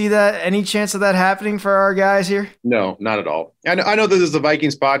 Do you see that? Any chance of that happening for our guys here? No, not at all. I know this is the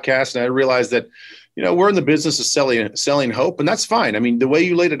Vikings podcast, and I realize that, we're in the business of selling hope, and that's fine. I mean, the way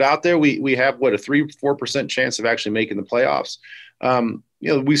you laid it out there, we have a 3-4% chance of actually making the playoffs.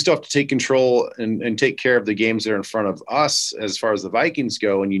 We still have to take control and take care of the games that are in front of us as far as the Vikings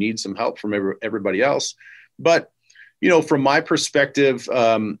go, and you need some help from everybody else. But, from my perspective,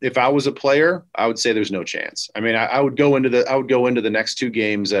 if I was a player, I would say there's no chance. I mean, I would go into the next 2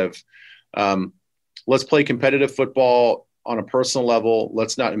 games of let's play competitive football on a personal level.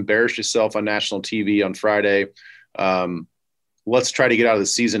 Let's not embarrass yourself on national TV on Friday. Let's try to get out of the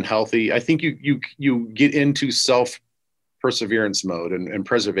season healthy. I think you get into self-perseverance mode and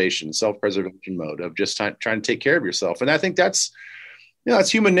self-preservation mode of just trying to take care of yourself. And I think that's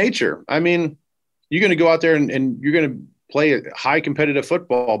human nature. I mean, you're going to go out there and you're going to play a high competitive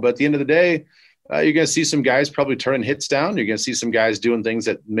football, but at the end of the day, you're going to see some guys probably turning hits down. You're going to see some guys doing things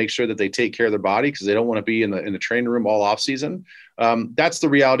that make sure that they take care of their body because they don't want to be in the training room all off season. That's the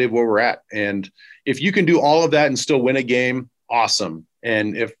reality of where we're at. And if you can do all of that and still win a game, awesome.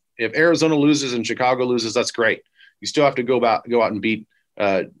 And if Arizona loses and Chicago loses, that's great. You still have to go out and beat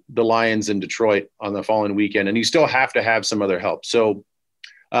the Lions in Detroit on the following weekend, and you still have to have some other help. So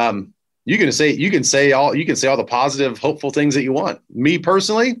you can say all the positive, hopeful things that you want. Me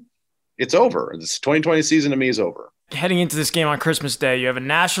personally, it's over. This 2020 season to me is over. Heading into this game on Christmas Day, you have a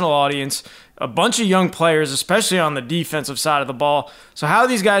national audience, a bunch of young players, especially on the defensive side of the ball. So how are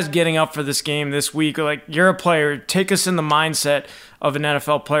these guys getting up for this game this week? Like, you're a player. Take us in the mindset of an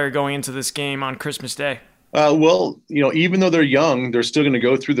NFL player going into this game on Christmas Day. Well, even though they're young, they're still going to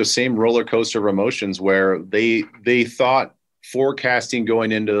go through the same roller coaster of emotions where they thought forecasting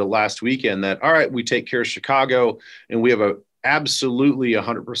going into the last weekend that, all right, we take care of Chicago and we have a absolutely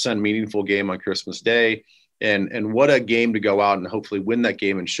 100% meaningful game on Christmas Day. And what a game to go out and hopefully win that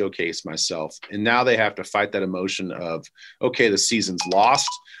game and showcase myself. And now they have to fight that emotion of, okay, the season's lost.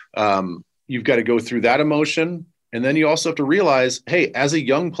 You've got to go through that emotion. And then you also have to realize, hey, as a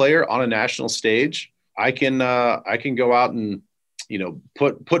young player on a national stage, I can go out and,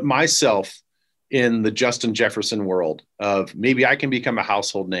 put myself in the Justin Jefferson world of maybe I can become a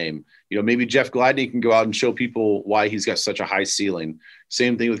household name. Maybe Jeff Gladney can go out and show people why he's got such a high ceiling.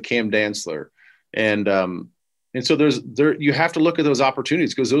 Same thing with Cam Dantzler. And so you have to look at those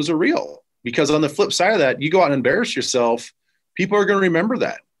opportunities because those are real. Because on the flip side of that, you go out and embarrass yourself, people are going to remember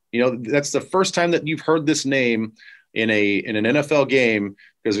that. That's the first time that you've heard this name in an NFL game,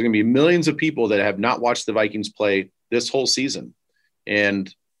 because there's going to be millions of people that have not watched the Vikings play this whole season.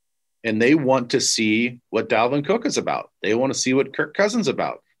 And they want to see what Dalvin Cook is about. They want to see what Kirk Cousins is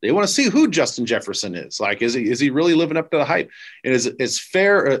about. They want to see who Justin Jefferson is. Like, is he really living up to the hype? And as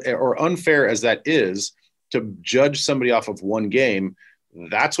fair or unfair as that is to judge somebody off of one game,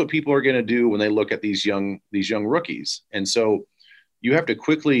 that's what people are going to do when they look at these young rookies. And so you have to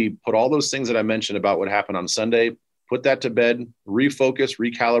quickly put all those things that I mentioned about what happened on Sunday, put that to bed, refocus,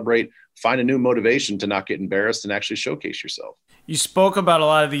 recalibrate, find a new motivation to not get embarrassed and actually showcase yourself. You spoke about a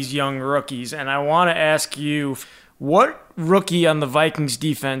lot of these young rookies, and I want to ask you, what rookie on the Vikings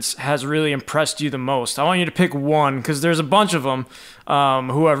defense has really impressed you the most? I want you to pick one because there's a bunch of them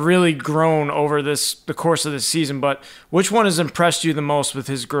who have really grown over the course of this season, but which one has impressed you the most with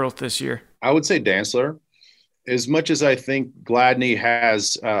his growth this year? I would say Dantzler. As much as I think Gladney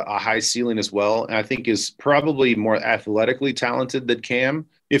has a high ceiling as well, and I think is probably more athletically talented than Cam.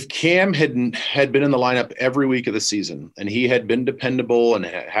 If Cam had been in the lineup every week of the season and he had been dependable and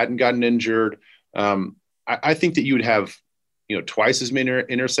hadn't gotten injured, I think that you would have, twice as many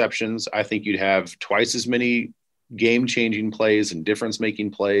interceptions. I think you'd have twice as many game-changing plays and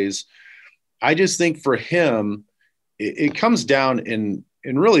difference-making plays. I just think for him, it comes down in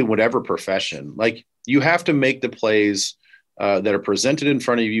really whatever profession. Like, you have to make the plays that are presented in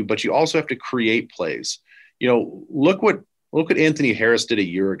front of you, but you also have to create plays. Look what Anthony Harris did a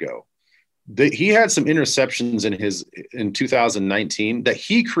year ago. he had some interceptions in 2019 that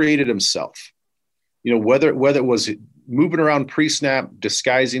he created himself. Whether it was moving around pre-snap,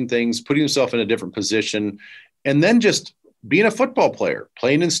 disguising things, putting himself in a different position, and then just being a football player,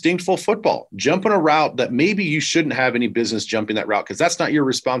 playing instinctful football, jumping a route that maybe you shouldn't have any business jumping that route because that's not your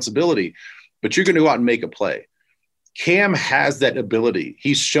responsibility, but you're going to go out and make a play. Cam has that ability.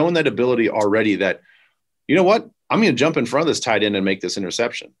 He's shown that ability already that, you know what, I'm going to jump in front of this tight end and make this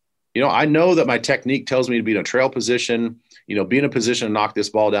interception. I know that my technique tells me to be in a trail position, be in a position to knock this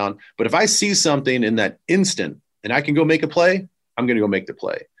ball down. But if I see something in that instant and I can go make a play, I'm going to go make the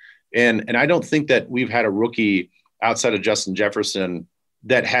play. And I don't think that we've had a rookie outside of Justin Jefferson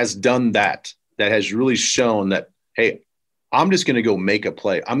that has done that has really shown that, hey, I'm just going to go make a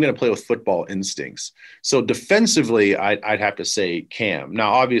play. I'm going to play with football instincts. So defensively, I'd have to say Cam.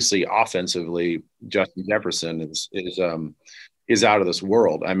 Now, obviously, offensively, Justin Jefferson is out of this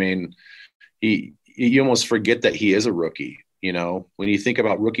world. I mean, you almost forget that he is a rookie. When you think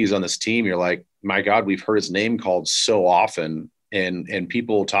about rookies on this team, you're like, my God, we've heard his name called so often, and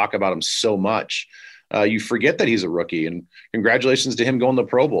people talk about him so much. You forget that he's a rookie, and congratulations to him going to the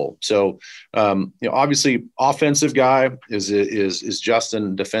Pro Bowl. So, obviously, offensive guy is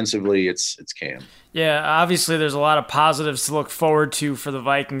Justin. Defensively, it's Cam. Yeah, obviously, there's a lot of positives to look forward to for the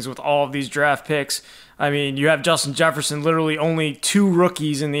Vikings with all of these draft picks. I mean, you have Justin Jefferson, literally only 2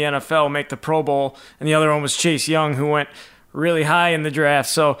 rookies in the NFL make the Pro Bowl, and the other one was Chase Young, who went really high in the draft.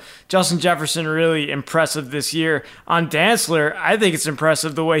 So Justin Jefferson really impressive this year. On Dantzler, I think it's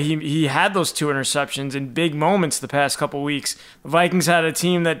impressive the way he had those 2 interceptions in big moments the past couple weeks. The Vikings had a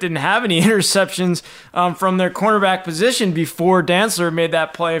team that didn't have any interceptions from their cornerback position before Dantzler made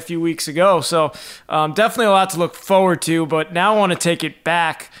that play a few weeks ago. So definitely a lot to look forward to, but now I want to take it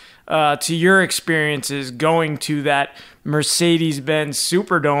back to your experiences going to that Mercedes-Benz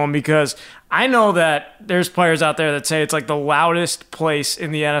Superdome, because I know that there's players out there that say it's like the loudest place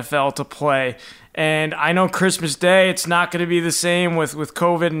in the NFL to play. And I know Christmas Day, it's not going to be the same with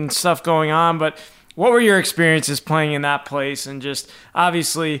COVID and stuff going on, but what were your experiences playing in that place? And just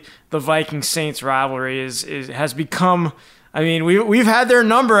obviously the Vikings-Saints rivalry has become, I mean, we've had their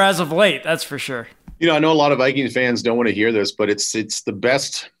number as of late, that's for sure. I know a lot of Vikings fans don't want to hear this, but it's the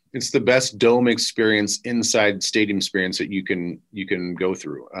best. It's the best dome experience, inside stadium experience that you can go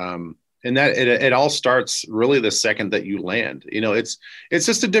through. And that it all starts really the second that you land. It's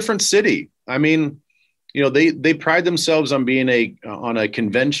just a different city. I mean, they pride themselves on being on a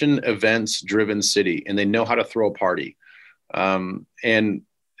convention events driven city, and they know how to throw a party. And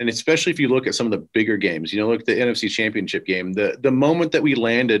especially if you look at some of the bigger games, look at the NFC Championship game, the moment that we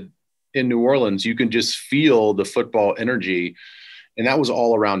landed in New Orleans, you can just feel the football energy. And that was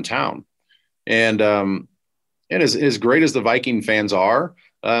all around town. And as great as the Viking fans are,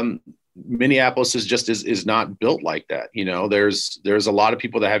 Minneapolis is not built like that. There's a lot of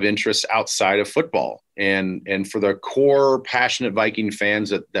people that have interests outside of football. And for the core passionate Viking fans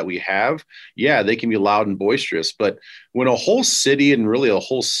that we have, yeah, they can be loud and boisterous. But when a whole city and really a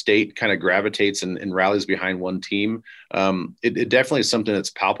whole state kind of gravitates and rallies behind one team, it definitely is something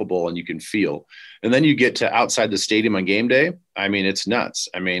that's palpable and you can feel. And then you get to outside the stadium on game day. I mean, it's nuts.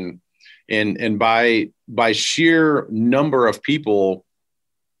 I mean, and by sheer number of people,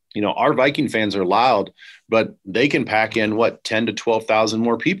 our Viking fans are loud, but they can pack in 10 to 12,000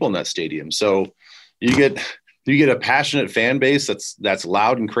 more people in that stadium. So you get a passionate fan base that's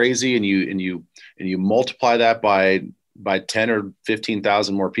loud and crazy, and you multiply that by 10 or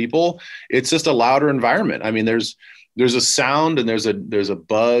 15,000 more people. It's just a louder environment. I mean, there's a sound and there's a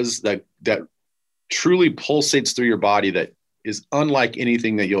buzz that truly pulsates through your body that is unlike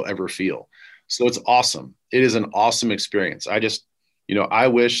anything that you'll ever feel. So it's awesome. It is an awesome experience. I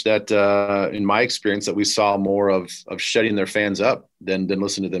wish that in my experience that we saw more of shutting their fans up than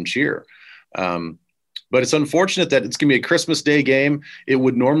listen to them cheer. But it's unfortunate that it's going to be a Christmas Day game. It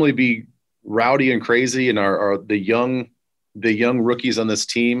would normally be rowdy and crazy, and the young rookies on this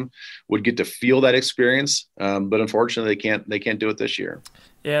team would get to feel that experience. But unfortunately, they can't do it this year.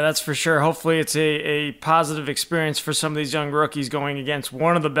 Yeah, that's for sure. Hopefully it's a positive experience for some of these young rookies going against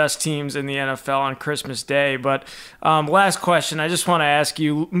one of the best teams in the NFL on Christmas Day. But last question, I just want to ask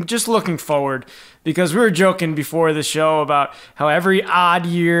you, just looking forward, because we were joking before the show about how every odd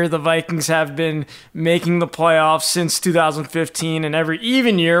year the Vikings have been making the playoffs since 2015, and every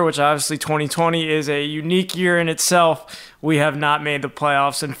even year, which obviously 2020 is a unique year in itself, we have not made the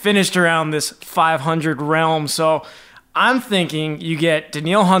playoffs and finished around this 500 realm. So I'm thinking you get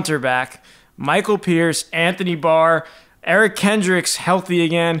Danielle Hunter back, Michael Pierce, Anthony Barr, Eric Kendricks healthy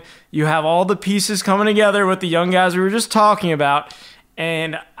again. You have all the pieces coming together with the young guys we were just talking about,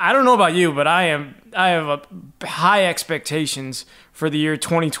 And I don't know about you, but I have high expectations for the year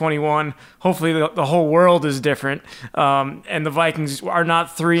 2021. Hopefully the whole world is different, and the Vikings are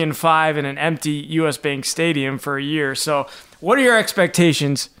not 3-5 in an empty U.S. Bank Stadium for a year. So what are your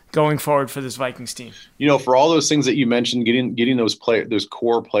expectations going forward for this Vikings team? For all those things that you mentioned, getting those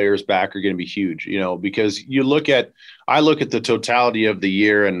core players back are going to be huge, because I look at the totality of the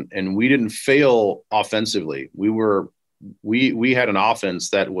year, and we didn't fail offensively. We had an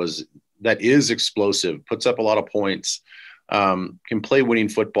offense that is explosive, puts up a lot of points, can play winning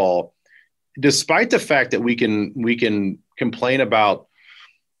football, despite the fact that we can complain about,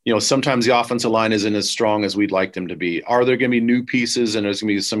 sometimes the offensive line isn't as strong as we'd like them to be. Are there going to be new pieces and there's going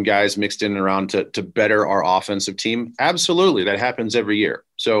to be some guys mixed in and around to better our offensive team? Absolutely. That happens every year.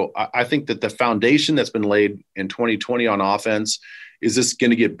 So I think that the foundation that's been laid in 2020 on offense is this going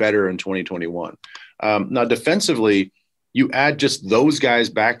to get better in 2021. Now, defensively, you add just those guys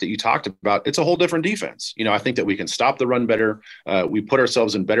back that you talked about, it's a whole different defense. I think that we can stop the run better. We put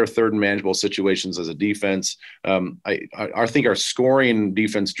ourselves in better third and manageable situations as a defense. I think our scoring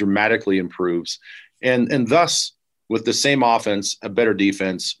defense dramatically improves. And thus, with the same offense, a better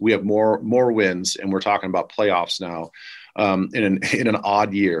defense, we have more wins, and we're talking about playoffs now in an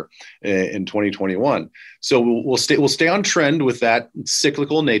odd year in 2021. So we'll stay on trend with that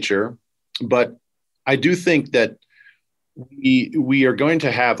cyclical nature. But I do think that we are going to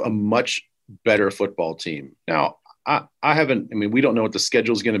have a much better football team. Now, we don't know what the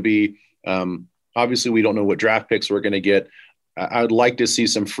schedule is going to be. Obviously, we don't know what draft picks we're going to get. I would like to see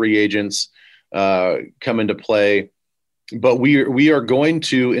some free agents come into play, but we are going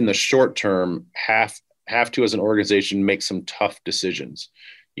to, in the short term, have to, as an organization, make some tough decisions.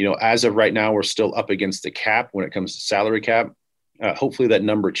 As of right now, we're still up against the cap when it comes to salary cap. Hopefully that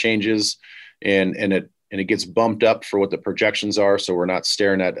number changes and it gets bumped up for what the projections are, so we're not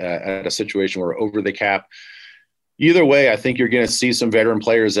staring at a situation where we're over the cap. Either way, I think you're going to see some veteran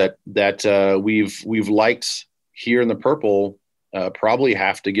players that we've liked here in the purple probably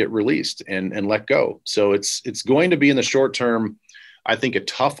have to get released and let go. So it's going to be, in the short term, I think, a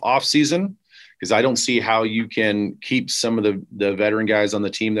tough offseason, because I don't see how you can keep some of the veteran guys on the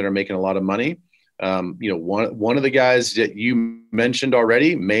team that are making a lot of money. One of the guys that you mentioned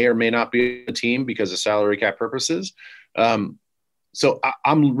already may or may not be a team because of salary cap purposes. So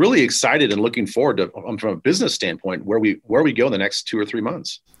I'm really excited and looking forward to, from a business standpoint, where we go in the next 2 or 3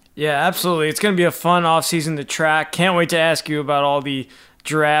 months. Yeah, absolutely. It's going to be a fun offseason to track. Can't wait to ask you about all the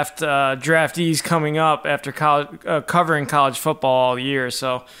draftees coming up after covering college football all year.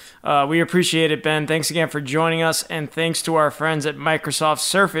 So we appreciate it, Ben. Thanks again for joining us, and thanks to our friends at Microsoft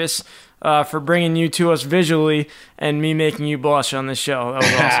Surface for bringing you to us visually and me making you blush on this show.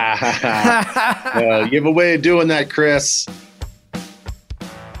 That was awesome. You have a way of doing that, Chris.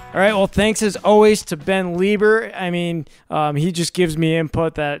 All right, well, thanks as always to Ben Leber. He just gives me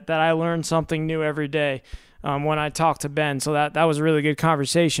input that I learn something new every day when I talk to Ben. So that was a really good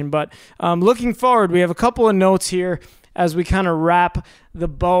conversation. But looking forward, we have a couple of notes here as we kind of wrap the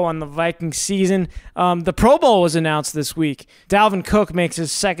bow on the Vikings season. The Pro Bowl was announced this week. Dalvin Cook makes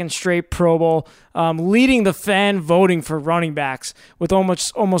his second straight Pro Bowl, leading the fan voting for running backs with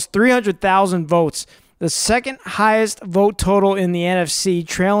almost 300,000 votes. The second highest vote total in the NFC,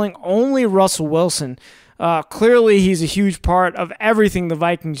 trailing only Russell Wilson. Clearly, he's a huge part of everything the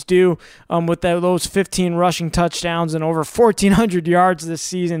Vikings do with those 15 rushing touchdowns and over 1,400 yards this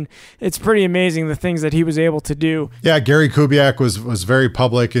season. It's pretty amazing the things that he was able to do. Yeah, Gary Kubiak was very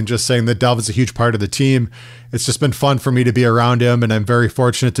public in just saying that Dalvin's a huge part of the team. It's just been fun for me to be around him, and I'm very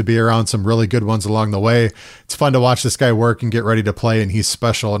fortunate to be around some really good ones along the way. It's fun to watch this guy work and get ready to play, and he's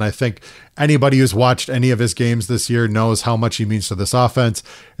special. And I think anybody who's watched any of his games this year knows how much he means to this offense.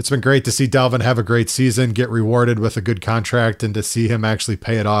 It's been great to see Dalvin have a great season, get rewarded with a good contract, and to see him actually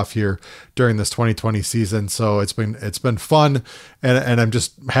pay it off here during this 2020 season. So it's been fun, and I'm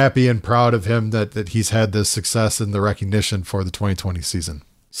just happy and proud of him that he's had this success and the recognition for the 2020 season.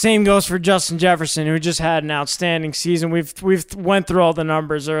 Same goes for Justin Jefferson, who just had an outstanding season. We've went through all the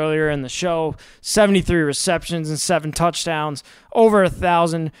numbers earlier in the show. 73 receptions and 7 touchdowns, over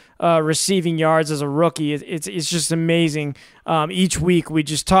 1,000 receiving yards as a rookie. It's just amazing. Each week we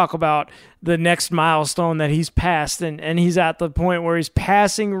just talk about the next milestone that he's passed, and he's at the point where he's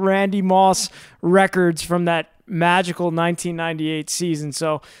passing Randy Moss records from that magical 1998 season.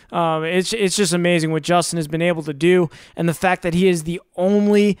 So it's just amazing what Justin has been able to do, and the fact that he is the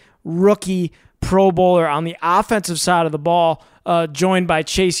only rookie Pro Bowler on the offensive side of the ball, joined by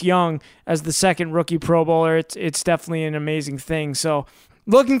Chase Young as the second rookie Pro Bowler. It's definitely an amazing thing. So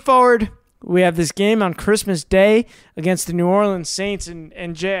looking forward We have this game on Christmas Day against the New Orleans Saints.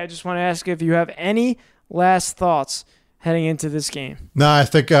 And Jay, I just want to ask if you have any last thoughts heading into this game. No, I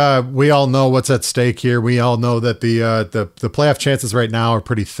think we all know what's at stake here. We all know that the playoff chances right now are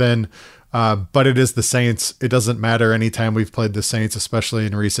pretty thin. But it is the Saints. It doesn't matter anytime we've played the Saints, especially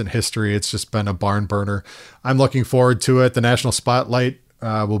in recent history. It's just been a barn burner. I'm looking forward to it. The national spotlight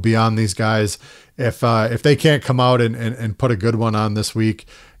will be on these guys. If they can't come out and put a good one on this week,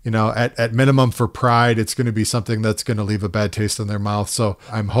 at minimum for pride, it's going to be something that's going to leave a bad taste in their mouth. So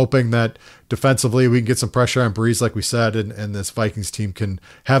I'm hoping that defensively we can get some pressure on Breeze, like we said, and this Vikings team can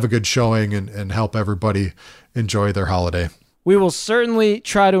have a good showing and help everybody enjoy their holiday. We will certainly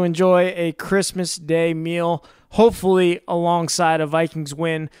try to enjoy a Christmas Day meal, hopefully alongside a Vikings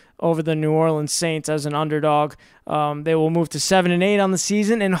win over the New Orleans Saints as an underdog. They will move to 7-8 on the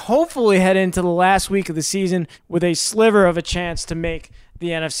season and hopefully head into the last week of the season with a sliver of a chance to make the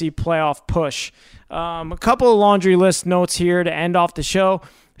NFC playoff push. A couple of laundry list notes here to end off the show.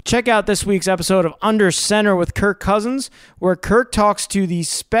 Check out this week's episode of Under Center with Kirk Cousins, where Kirk talks to the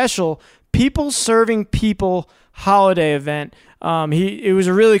special People Serving People holiday event. It was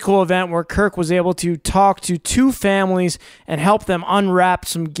a really cool event where Kirk was able to talk to two families and help them unwrap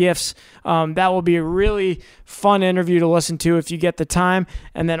some gifts. That will be a really fun interview to listen to if you get the time.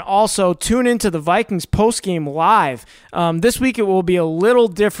 And then also tune into the Vikings postgame live. This week it will be a little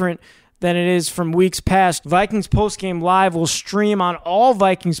different than it is from weeks past. Vikings postgame live will stream on all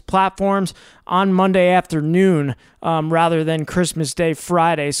Vikings platforms on Monday afternoon rather than Christmas Day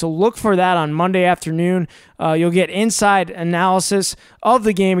Friday. So look for that on Monday afternoon. You'll get inside analysis of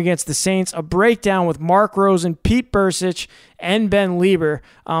the game against the Saints, a breakdown with Mark Rosen, Pete Bursich, and Ben Leber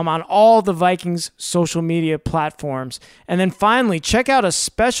on all the Vikings social media platforms. And then finally, check out a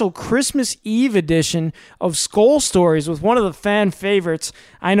special Christmas Eve edition of Skull Stories with one of the fan favorites.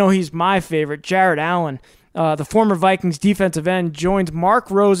 I know he's my favorite, Jared Allen. The former Vikings defensive end joins Mark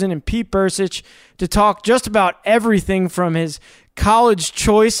Rosen and Pete Bursich to talk just about everything from his college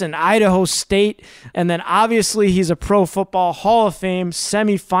choice in Idaho State, and then obviously he's a Pro Football Hall of Fame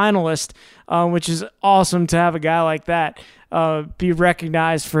semifinalist, which is awesome to have a guy like that be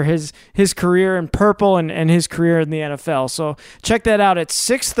recognized for his career in purple and his career in the NFL. So check that out at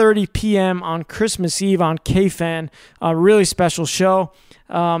 6:30 p.m. on Christmas Eve on KFan. A really special show.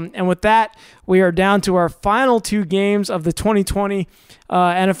 And with that, we are down to our final two games of the 2020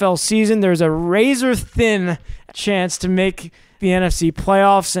 NFL season. There's a razor-thin chance to make the NFC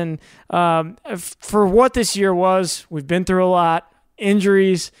playoffs. And for what this year was, we've been through a lot.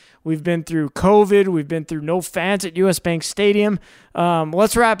 Injuries, we've been through COVID, we've been through no fans at US Bank Stadium.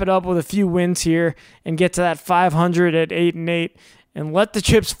 Let's wrap it up with a few wins here and get to that 500 at 8-8 and let the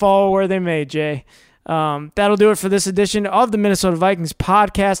chips fall where they may, Jay. That'll do it for this edition of the Minnesota Vikings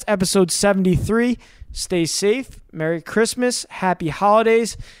podcast, episode 73. Stay safe. Merry Christmas. Happy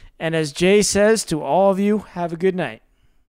holidays. And as Jay says to all of you, have a good night.